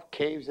our law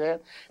caves in.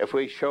 If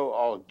we show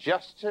all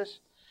justice,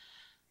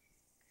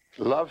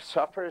 love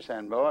suffers,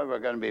 and boy, we're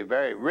going to be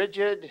very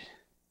rigid.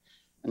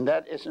 And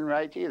that isn't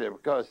right either,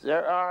 because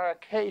there are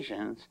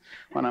occasions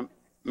when a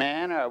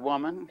man or a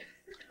woman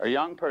or a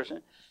young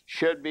person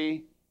should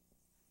be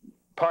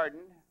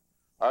pardoned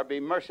or be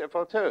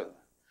merciful too.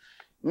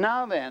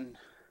 Now then,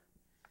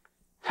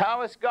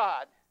 how is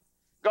God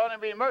going to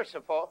be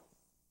merciful?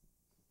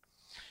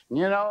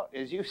 You know,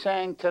 as you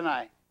sang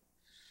tonight,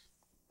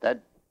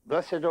 that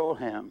blessed old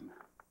hymn,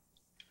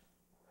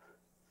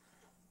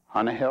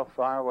 on a hill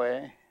far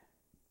away,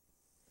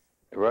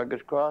 the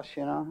rugged cross,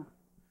 you know,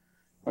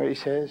 where he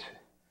says,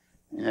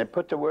 and I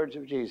put the words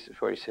of Jesus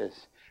where he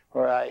says,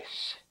 where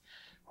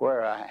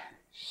I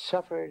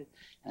suffered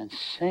and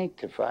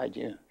sanctified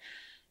you.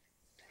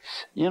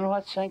 You know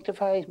what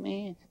sanctifies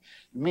means?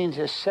 It means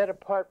it's set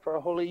apart for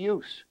a holy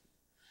use.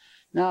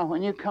 Now,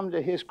 when you come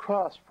to his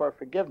cross for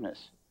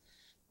forgiveness,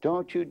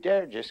 don't you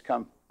dare just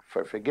come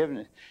for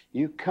forgiveness.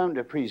 You come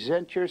to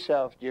present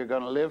yourself. You're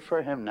going to live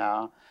for him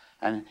now.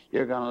 And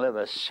you're going to live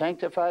a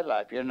sanctified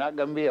life. You're not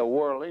going to be a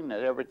worldling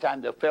that every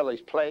time the Phillies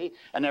play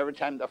and every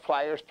time the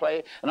Flyers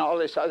play and all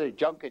this other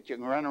junk that you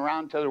can run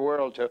around to the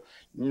world to.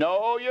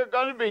 No, you're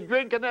going to be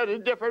drinking at a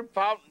different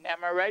fountain.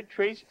 Am I right,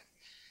 Teresa?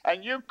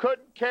 And you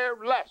couldn't care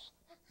less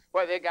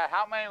whether they got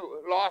how many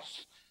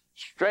lost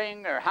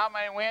string or how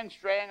many win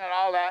string and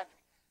all that.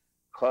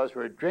 Because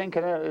we're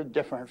drinking at a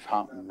different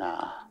fountain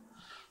now.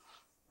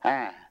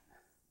 And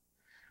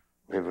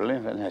we're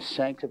living a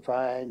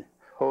sanctified,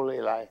 holy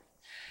life.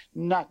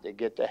 Not to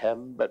get to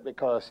heaven, but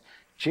because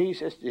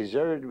Jesus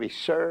deserved to be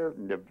served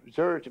and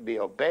deserved to be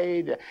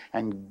obeyed,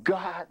 and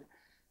God,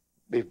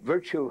 by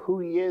virtue of who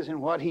he is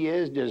and what he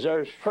is,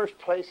 deserves first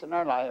place in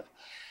our life.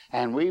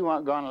 And we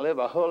want going to live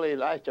a holy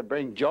life to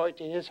bring joy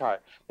to his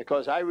heart,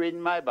 because I read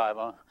in my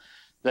Bible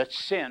that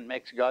sin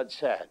makes God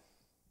sad.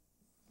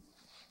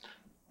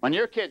 When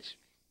your kids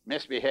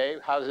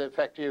misbehave, how does it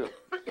affect you?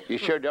 You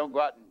sure don't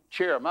go out and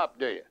cheer them up,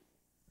 do you?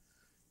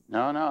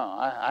 No,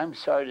 I'm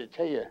sorry to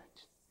tell you.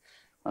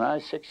 When I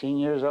was 16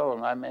 years old,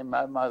 I made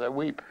my mother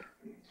weep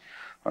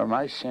for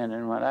my sin.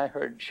 And when I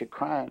heard she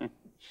crying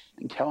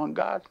and telling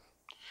God,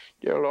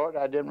 dear Lord,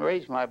 I didn't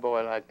raise my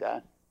boy like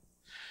that.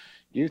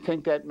 Do you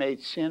think that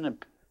made sin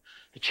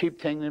a cheap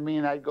thing to me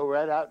and I'd go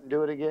right out and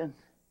do it again?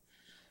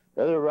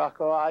 Brother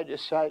Rocco, I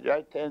decided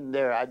right then and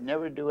there I'd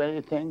never do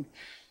anything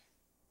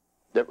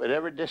that would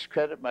ever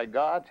discredit my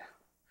God,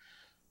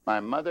 my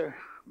mother,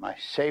 my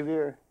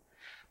Savior,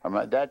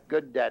 or that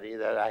good daddy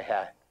that I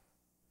had.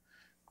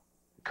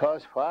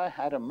 Because I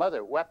had a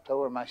mother wept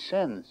over my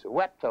sins,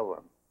 wept over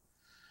them.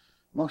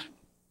 Most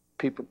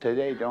people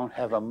today don't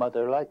have a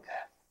mother like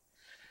that.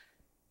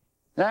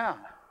 Now,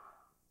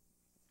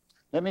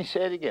 let me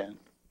say it again.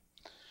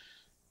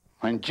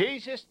 When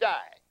Jesus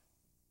died,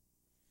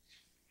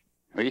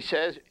 he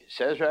says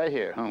right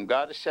here, whom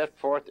God has set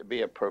forth to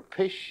be a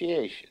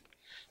propitiation.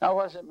 Now,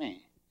 what does it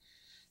mean?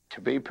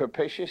 To be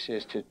propitious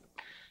is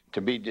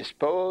to be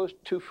disposed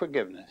to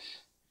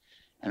forgiveness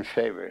and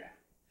favor.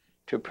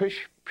 To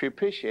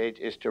propitiate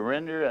is to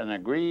render an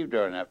aggrieved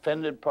or an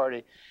offended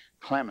party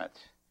clement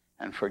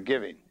and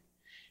forgiving.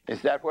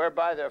 Is that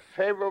whereby the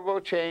favorable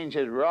change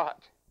is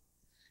wrought.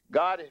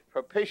 God is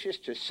propitious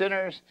to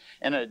sinners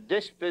in a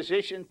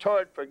disposition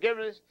toward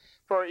forgiveness,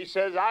 for he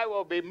says, I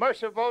will be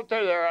merciful to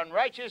their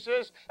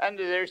unrighteousness, and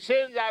to their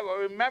sins I will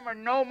remember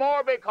no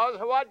more, because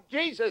of what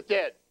Jesus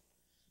did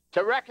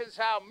to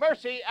reconcile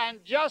mercy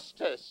and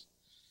justice.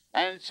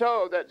 And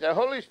so that the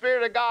Holy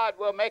Spirit of God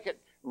will make it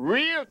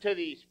real to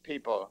these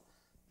people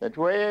that,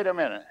 wait a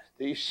minute,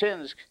 these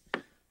sins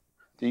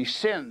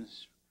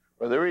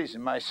were the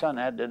reason my son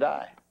had to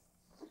die.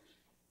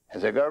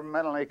 As a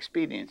governmental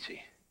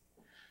expediency.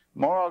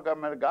 Moral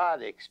government of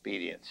God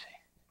expediency.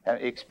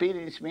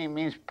 Expediency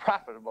means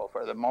profitable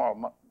for the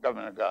moral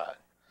government of God.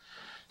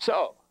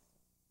 So,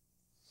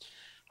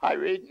 I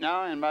read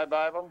now in my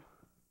Bible,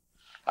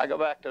 I go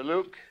back to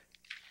Luke.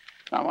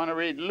 I want to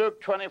read Luke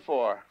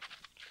 24,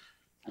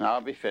 and I'll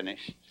be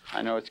finished.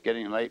 I know it's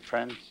getting late,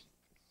 friends.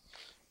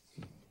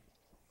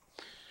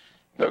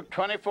 Luke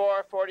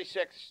 24,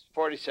 46,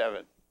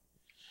 47.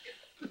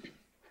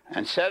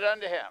 And said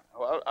unto him,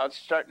 well, I'll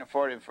start in the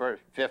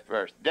 45th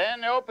verse.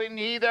 Then opened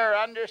he their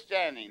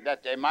understanding,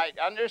 that they might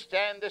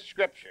understand the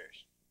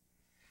scriptures.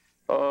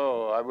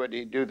 Oh, I would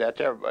he do that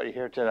to everybody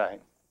here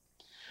tonight.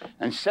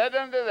 And said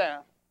unto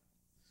them,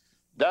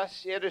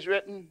 thus it is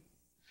written,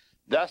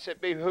 thus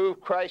it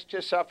behooved Christ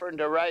to suffer and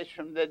to rise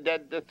from the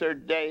dead the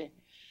third day,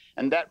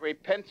 and that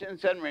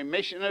repentance and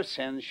remission of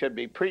sins should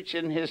be preached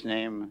in his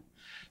name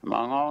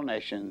among all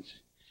nations,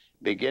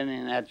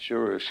 beginning at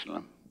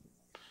Jerusalem.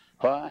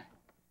 Why?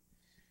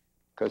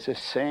 Because the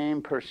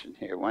same person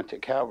here went to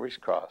Calvary's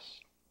cross.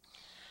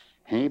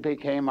 He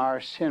became our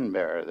sin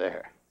bearer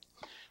there.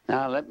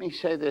 Now, let me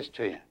say this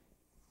to you,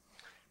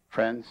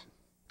 friends.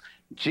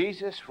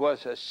 Jesus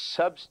was a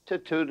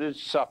substituted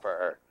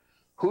sufferer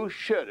who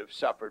should have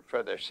suffered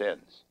for their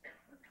sins.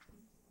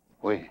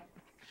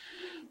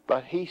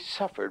 But he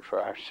suffered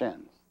for our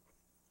sins.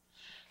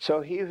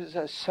 So he was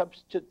a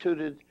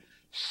substituted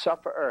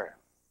sufferer.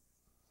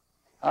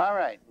 All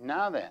right,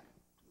 now then,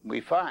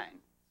 we find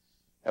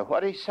that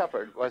what he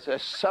suffered was a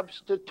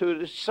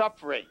substituted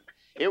suffering.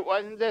 It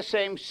wasn't the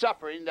same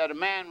suffering that a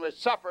man would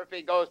suffer if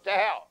he goes to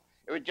hell.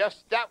 It was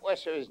just that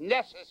which was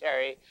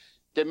necessary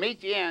to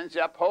meet the ends,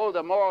 uphold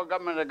the moral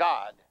government of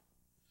God,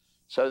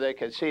 so they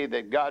could see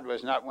that God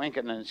was not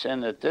winking in sin,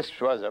 that this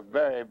was a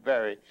very,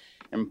 very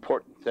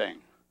important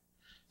thing.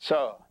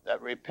 So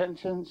that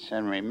repentance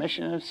and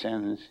remission of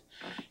sins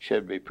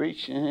should be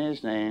preached in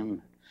his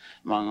name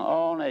among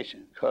all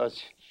nations,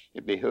 because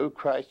it behooved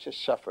Christ to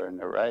suffer and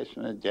to rise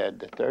from the dead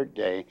the third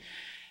day.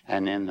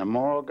 And in the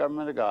moral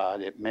government of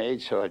God, it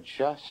made so a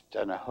just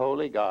and a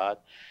holy God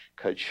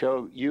could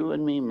show you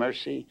and me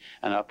mercy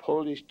and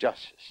uphold his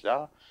justice.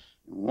 Now,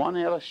 one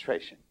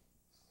illustration,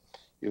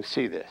 you'll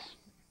see this.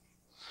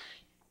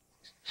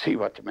 See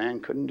what the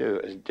man couldn't do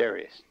is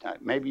Darius. Now,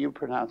 maybe you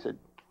pronounce it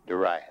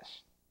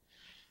Darius.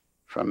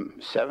 From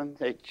 7th,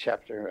 8th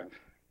chapter of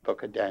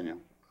book of Daniel.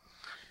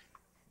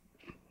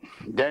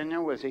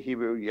 Daniel was a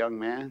Hebrew young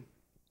man.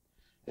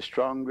 A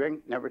strong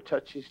drink never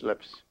touched his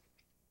lips.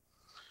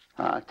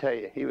 I'll tell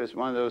you, he was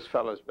one of those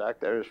fellows back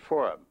there. There's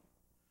four of them.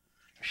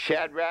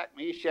 Shadrach,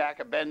 Meshach,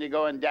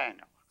 Abednego, and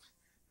Daniel.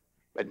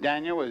 But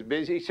Daniel was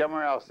busy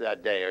somewhere else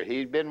that day, or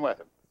he'd been with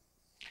them.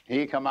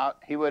 He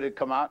would have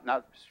come out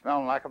not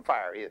smelling like a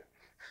fire either.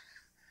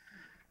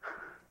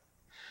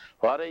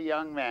 What a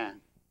young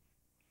man.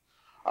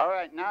 All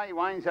right, now he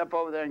winds up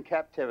over there in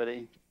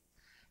captivity,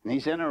 and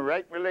he's in a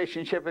right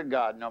relationship with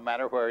God no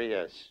matter where he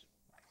is.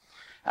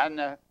 And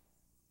the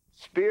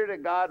Spirit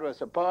of God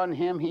was upon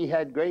him. He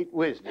had great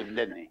wisdom,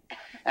 didn't he?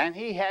 And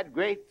he had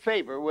great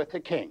favor with the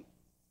king.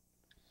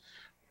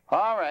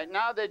 All right,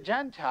 now the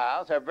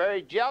Gentiles are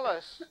very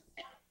jealous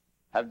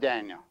of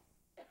Daniel.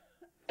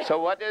 So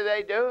what do?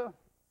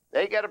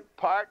 They get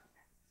apart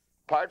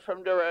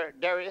from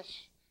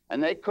Darius,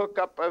 and they cook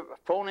up a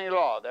phony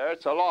law there.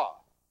 It's a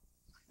law.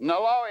 And the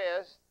law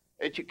is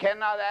that you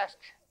cannot ask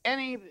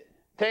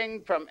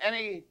anything from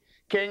any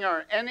king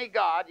or any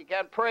god. You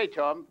can't pray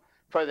to him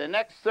for the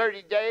next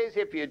 30 days.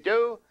 If you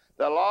do,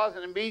 the laws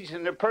of the Medes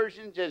and the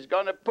Persians is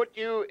going to put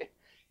you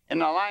in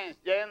the lion's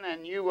den,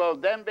 and you will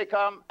then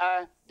become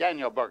a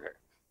Daniel burger.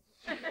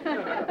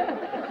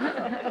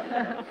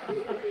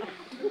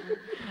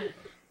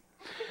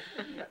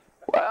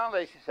 Well,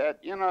 they said,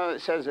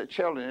 it says that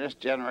children of this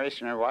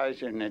generation are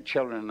wiser than the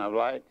children of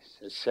light.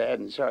 It's a sad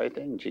and sorry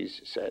thing,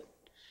 Jesus said.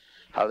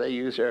 How they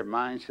use their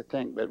minds to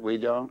think, but we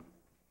don't.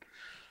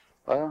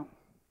 Well,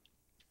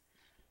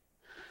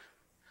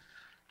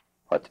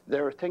 what they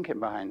were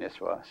thinking behind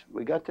this was,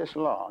 we got this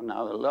law.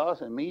 Now, the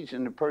laws of the Medes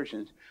and the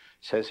Persians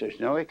says there's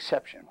no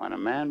exception. When a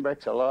man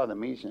breaks a law of the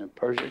Medes and the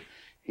Persians,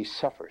 he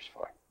suffers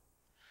for it.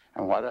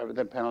 And whatever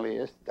the penalty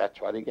is, that's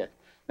what he gets.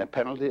 The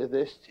penalty of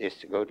this is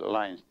to go to the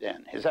lion's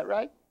den. Is that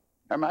right?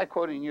 Or am I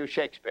quoting you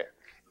Shakespeare?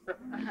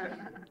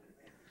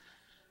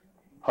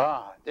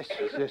 This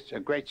is just a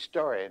great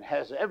story. It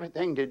has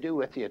everything to do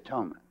with the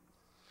atonement.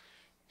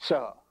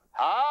 So,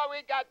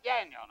 we got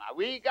Daniel now.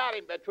 We got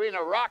him between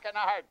a rock and a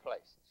hard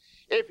place.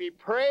 If he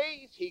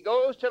prays, he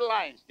goes to the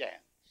lion's den.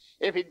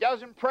 If he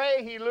doesn't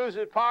pray, he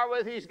loses power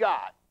with his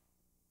God.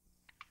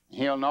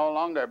 He'll no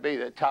longer be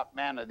the top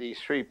man of these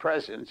three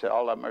presidents that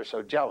all of them are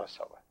so jealous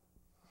over.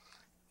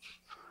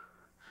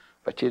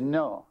 But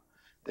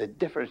the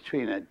difference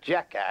between a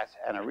jackass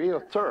and a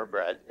real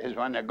thoroughbred is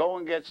when the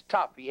going gets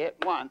tough, you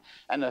hit one,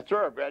 and the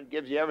thoroughbred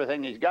gives you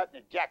everything he's got,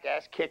 and the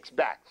jackass kicks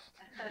back.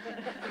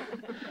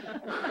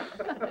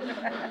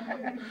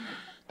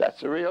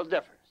 That's the real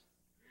difference.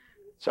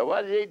 So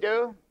what did he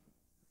do?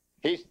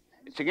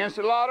 It's against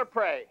the law to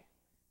pray.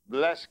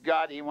 Bless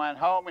God, he went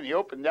home and he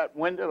opened that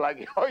window like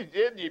he always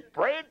did, and he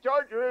prayed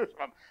toward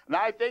Jerusalem. And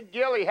I think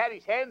Gil, he had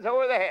his hands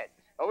over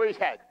his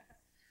head.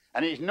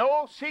 And he's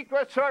no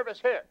secret service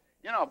here.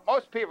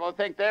 Most people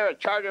think they're a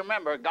charter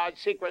member of God's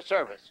secret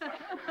service.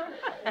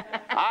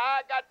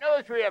 I got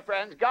news for you,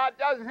 friends. God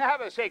doesn't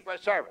have a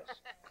secret service.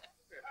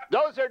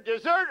 Those are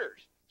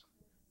deserters.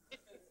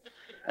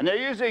 And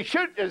they usually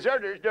shoot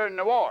deserters during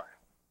the war.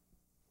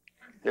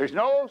 There's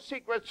no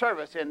secret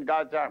service in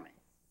God's army.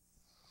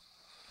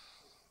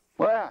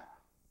 Well,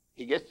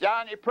 he gets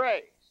down, he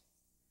prays.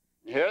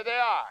 And here they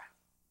are.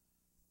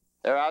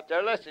 They're out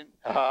there listening.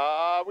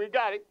 We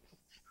got him.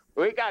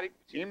 We got him.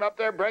 See him up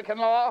there breaking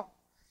the law?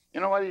 You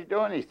know what he's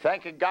doing? He's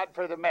thanking God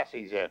for the mess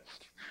he's in.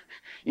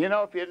 You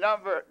know, if you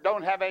never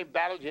don't have any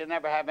battles, you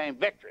never have any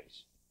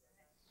victories.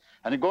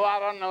 And to go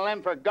out on the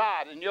limb for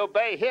God and you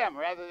obey him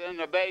rather than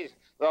obey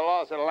the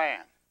laws of the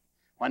land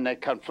when they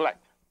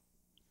conflict.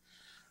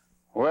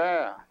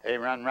 Well, they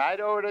run right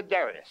over to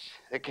Darius,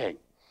 the king.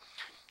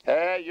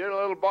 Hey, you're the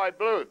little boy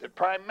blue, the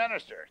prime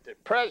minister, the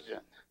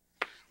president.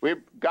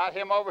 We've got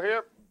him over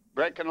here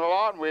breaking the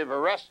law, and we've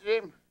arrested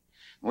him.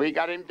 We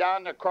got him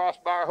down to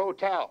Crossbar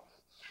Hotel.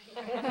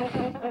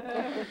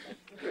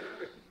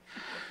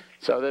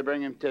 So they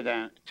bring him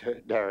to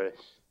Darius.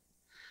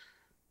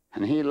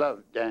 And he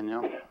loved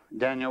Daniel.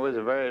 Daniel was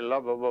a very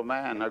lovable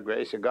man. The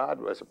grace of God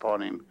was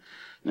upon him.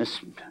 And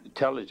this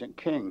intelligent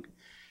king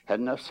had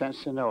enough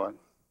sense to know it.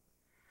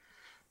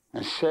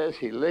 And it says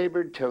he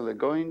labored till the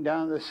going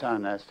down of the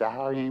sun as to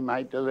how he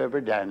might deliver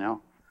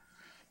Daniel,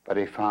 but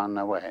he found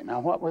no way. Now,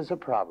 what was the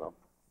problem?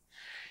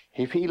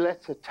 If he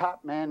lets the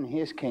top man in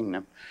his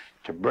kingdom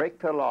to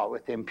break the law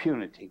with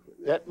impunity,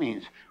 that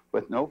means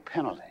with no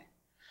penalty,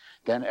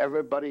 then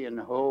everybody in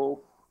the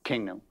whole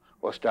kingdom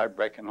will start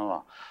breaking the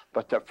law.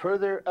 But the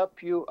further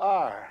up you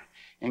are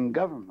in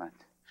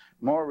government,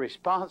 more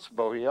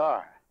responsible you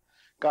are.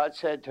 God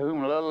said, to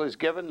whom little is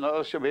given,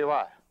 little shall be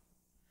what?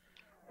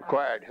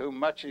 Required. Whom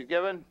much is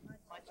given,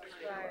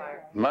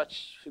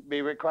 much should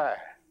be required.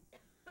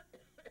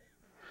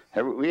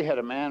 We had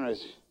a man who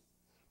was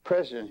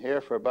president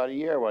here for about a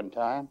year one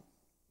time.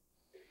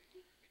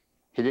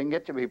 He didn't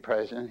get to be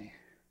president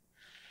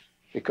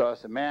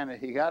because the man that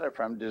he got it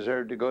from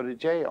deserved to go to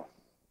jail.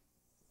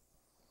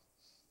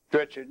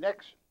 Richard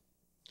Nixon.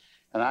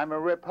 And I'm a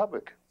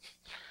Republican.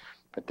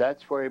 But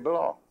that's where he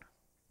belonged.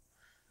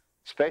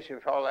 Especially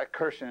for all that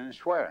cursing and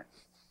swearing,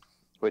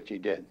 which he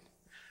did.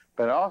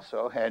 But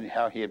also had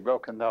how he had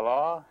broken the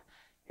law.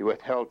 He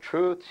withheld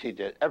truths. He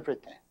did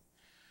everything.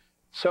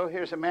 So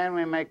here's a man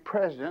we make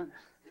president.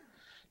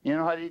 You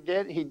know what he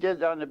did? He did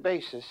it on the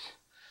basis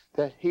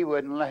that he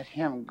wouldn't let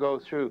him go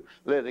through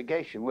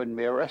litigation, wouldn't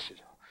be arrested.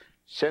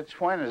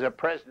 Since when is a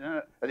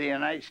president of the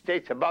United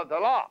States above the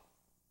law?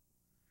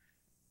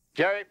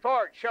 Jerry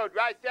Ford showed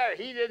right there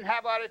he didn't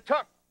have what it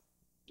took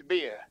to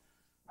be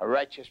a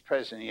righteous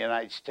president of the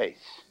United States.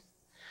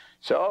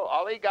 So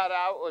all he got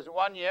out was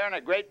 1 year and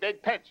a great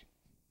big pension.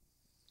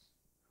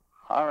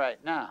 All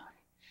right, now,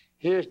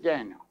 here's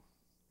Daniel.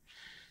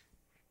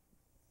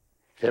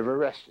 They've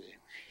arrested him.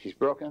 He's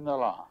broken the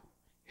law.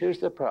 Here's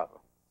the problem.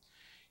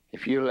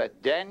 If you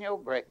let Daniel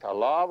break the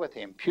law with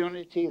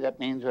impunity, that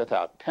means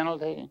without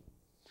penalty,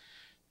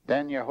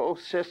 then your whole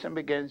system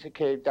begins to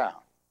cave down,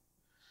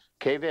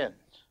 cave in.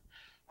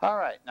 All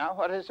right, now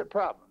what is the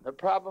problem? The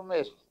problem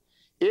is,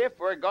 if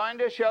we're going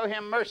to show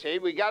him mercy,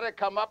 we got to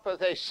come up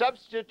with a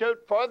substitute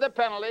for the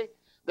penalty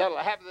that'll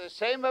have the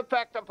same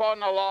effect upon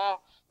the law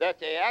that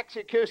the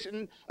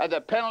execution of the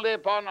penalty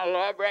upon the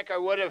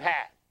lawbreaker would have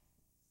had.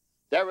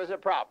 There was a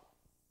problem.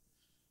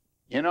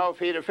 You know, if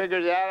he'd have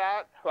figured that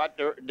out, what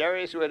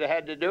Darius would have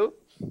had to do?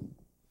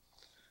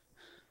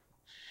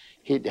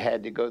 He'd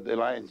had to go to the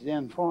lion's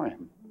den for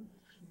him.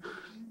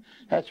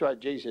 That's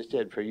what Jesus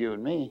did for you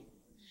and me.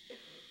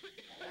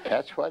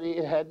 That's what he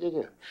had to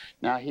do.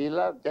 Now, he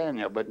loved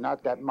Daniel, but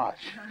not that much.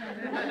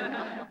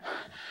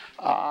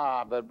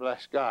 But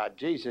bless God,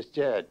 Jesus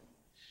did.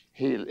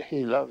 He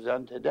loves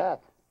unto death.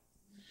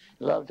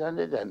 Loved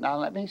unto death. Now,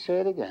 let me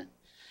say it again.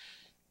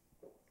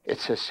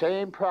 It's the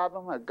same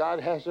problem that God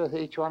has with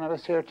each one of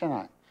us here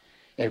tonight.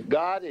 If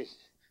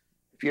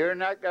you're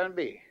not going to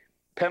be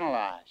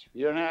penalized, if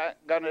you're not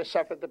going to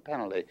suffer the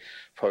penalty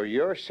for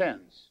your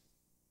sins,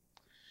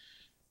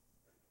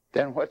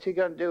 then what's he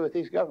going to do with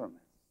his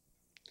government?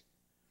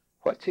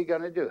 What's he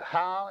going to do?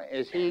 How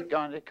is he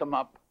going to come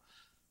up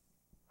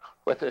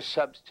with a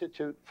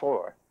substitute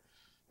for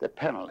the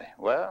penalty?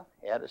 Well,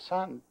 he had a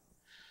son.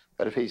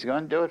 But if he's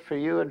going to do it for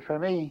you and for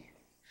me,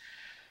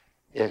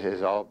 it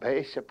is all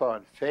based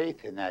upon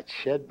faith in that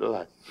shed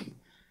blood.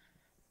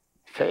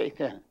 Faith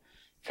in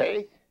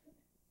it.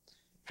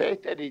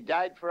 Faith that he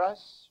died for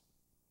us,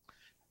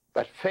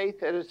 but faith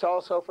that it's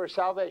also for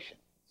salvation.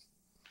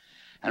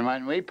 And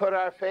when we put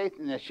our faith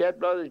in the shed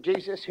blood of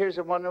Jesus, here's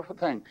a wonderful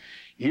thing.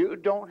 You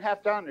don't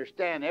have to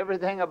understand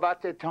everything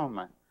about the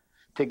atonement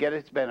to get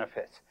its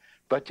benefits.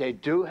 But you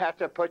do have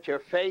to put your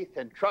faith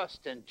and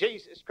trust in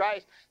Jesus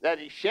Christ, that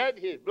he shed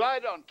his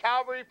blood on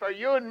Calvary for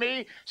you and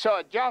me, so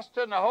a just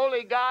and a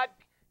holy God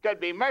could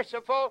be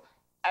merciful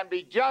and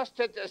be just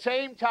at the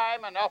same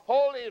time and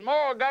uphold his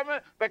moral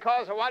government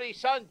because of what his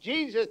son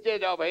Jesus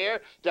did over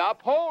here to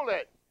uphold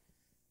it.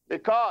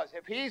 Because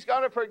if he's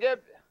going to forgive,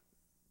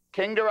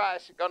 King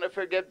Darius is going to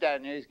forgive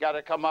Daniel, he's got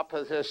to come up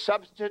with a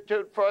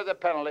substitute for the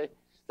penalty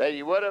that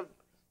he would have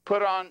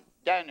put on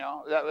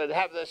Daniel that would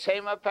have the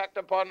same effect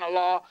upon the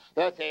law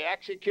that the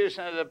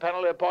execution of the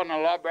penalty upon the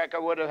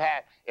lawbreaker would have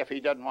had if he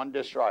doesn't want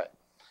to destroy it.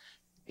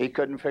 He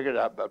couldn't figure it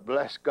out, but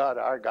bless God,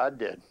 our God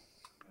did.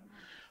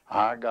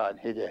 Our God,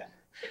 he did.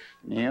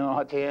 You know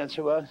what the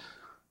answer was?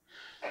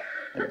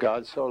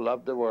 God so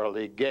loved the world,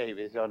 he gave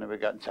his only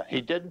begotten son.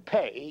 He didn't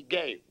pay, he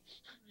gave.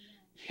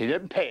 He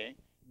didn't pay,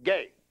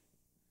 gave.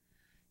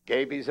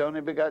 Gave his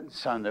only begotten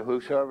Son, that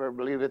whosoever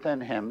believeth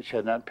in him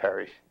should not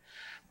perish,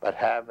 but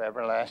have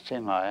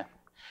everlasting life.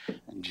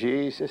 And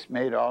Jesus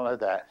made all of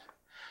that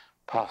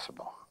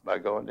possible by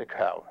going to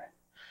Calvary.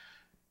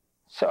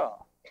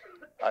 So,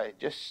 I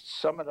just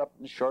sum it up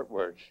in short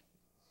words.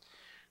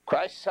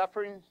 Christ's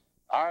sufferings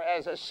are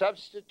as a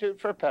substitute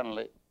for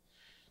penalty,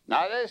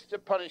 not as the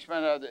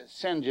punishment of the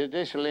sin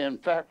judicially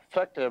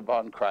inflicted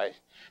upon Christ,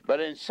 but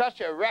in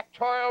such a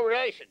rectorial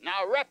relation.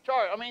 Now,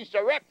 rectorial means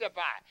to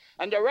rectify,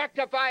 and to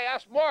rectify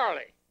us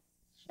morally,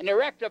 and to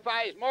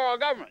rectify his moral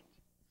government.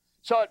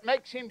 So it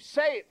makes him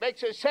safe,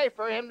 makes it safe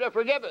for him to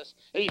forgive us.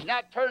 He's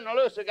not turning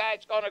loose a guy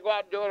that's going to go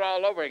out and do it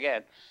all over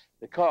again,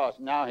 because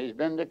now he's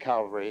been to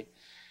Calvary,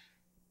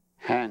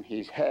 and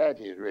he's had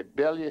his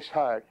rebellious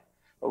heart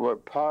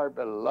overpowered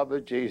by the love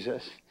of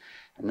Jesus,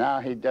 and now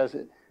he does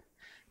it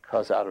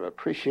because out of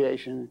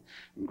appreciation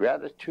and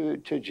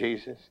gratitude to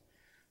Jesus,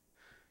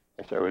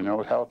 if there were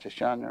no hell to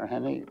shun or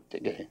any to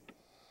gain,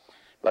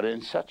 but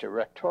in such a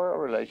rectorial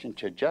relation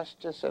to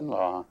justice and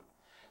law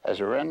as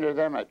to render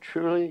them a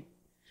truly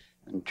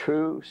and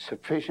true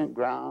sufficient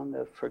ground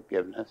of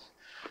forgiveness,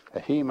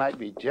 that he might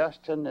be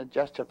just and the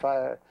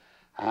justifier,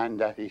 and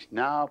that he's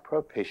now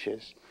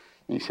propitious.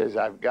 And he says,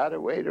 I've got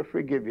a way to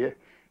forgive you,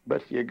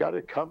 but you got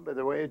to come by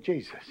the way of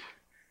Jesus.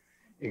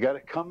 You got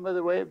to come by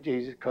the way of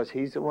Jesus, because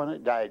he's the one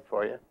that died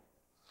for you.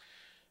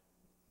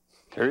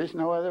 There is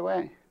no other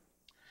way.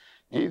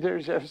 Neither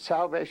is there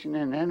salvation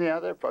in any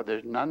other, for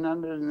there's none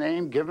under the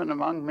name given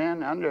among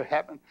men under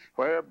heaven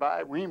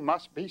whereby we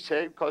must be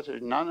saved, because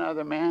there's none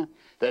other man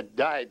that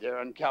died there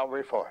on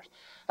Calvary for us.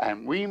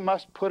 And we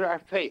must put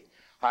our faith,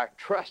 our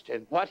trust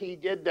in what he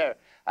did there.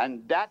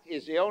 And that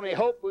is the only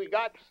hope we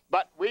got.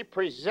 But we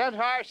present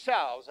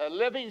ourselves a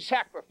living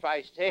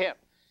sacrifice to him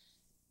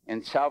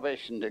in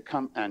salvation, to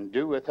come and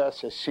do with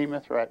us as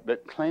seemeth right,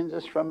 but cleanse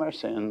us from our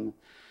sin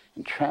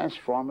and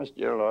transform us,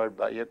 dear Lord,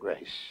 by your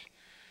grace.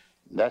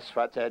 That's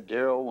what that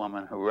dear old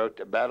woman who wrote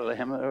the Battle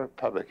Hymn of the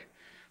Republic,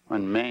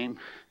 when Mame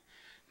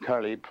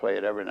Carly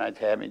played every night,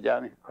 they had me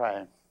down here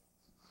crying.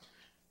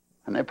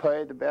 And they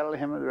played the Battle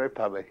Hymn of the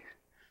Republic,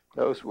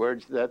 those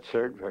words of that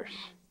third verse.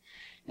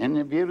 In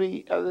the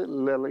beauty of the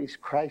lilies,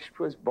 Christ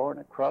was born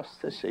across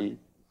the sea.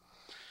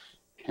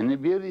 In the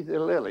beauty of the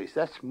lilies,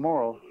 that's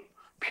moral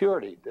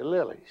purity, the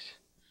lilies,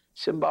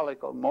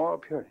 symbolic of moral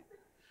purity.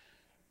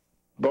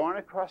 Born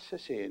across the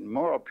sea, and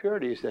moral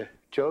purity is the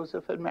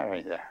Joseph and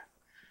Mary there.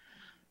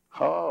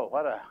 Oh,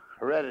 what a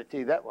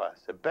heredity that was.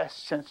 The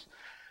best since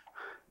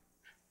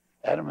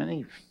Adam and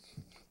Eve.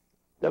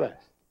 The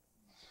best.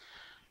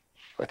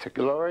 With the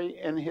glory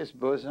in his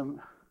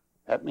bosom,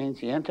 that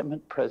means the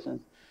intimate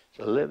presence,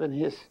 to live in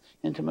his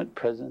intimate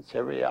presence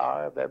every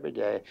hour of every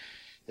day,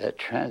 that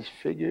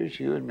transfigures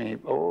you and me.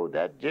 Oh,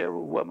 that dear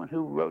woman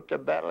who wrote the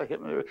Battle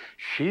Hymn,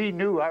 she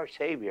knew our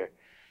Savior.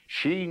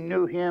 She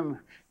knew him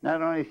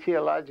not only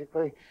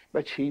theologically,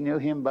 but she knew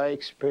him by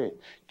experience.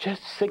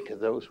 Just think of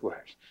those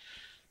words.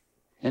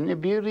 In the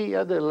beauty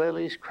of the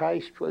lilies,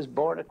 Christ was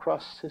born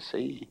across the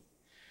sea.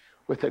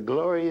 With the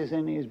glory is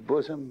in his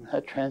bosom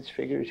that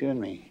transfigures you and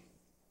me.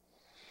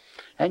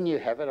 And you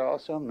have it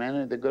also in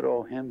many of the good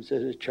old hymns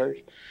of the church.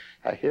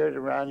 I hear it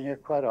around here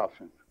quite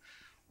often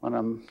when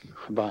I'm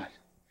about,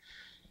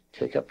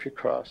 take up your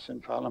cross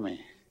and follow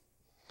me.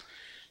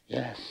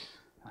 Yes.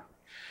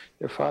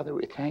 Dear Father,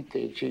 we thank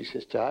thee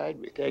Jesus died.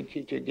 We thank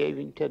you that you gave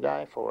him to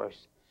die for us.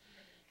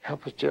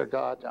 Help us, dear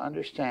God, to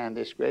understand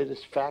this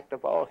greatest fact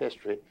of all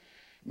history.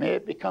 May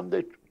it become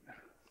the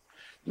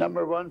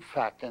number one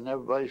fact in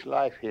everybody's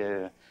life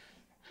here.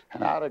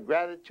 And out of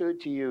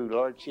gratitude to you,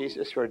 Lord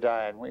Jesus, for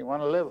dying, we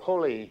want to live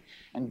holy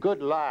and good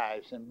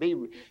lives and be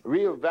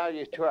real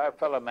value to our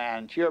fellow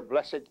man, to your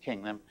blessed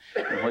kingdom,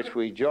 in which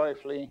we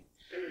joyfully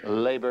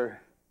labor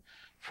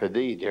for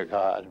thee, dear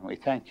God. And we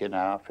thank you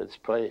now for this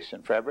place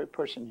and for every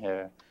person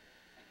here.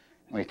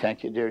 And we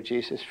thank you, dear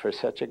Jesus, for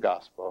such a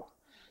gospel.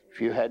 If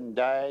you hadn't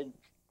died,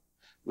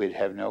 we'd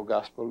have no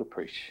gospel to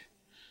preach.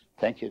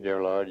 Thank you,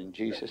 dear Lord, in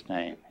Jesus'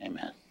 name,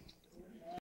 amen.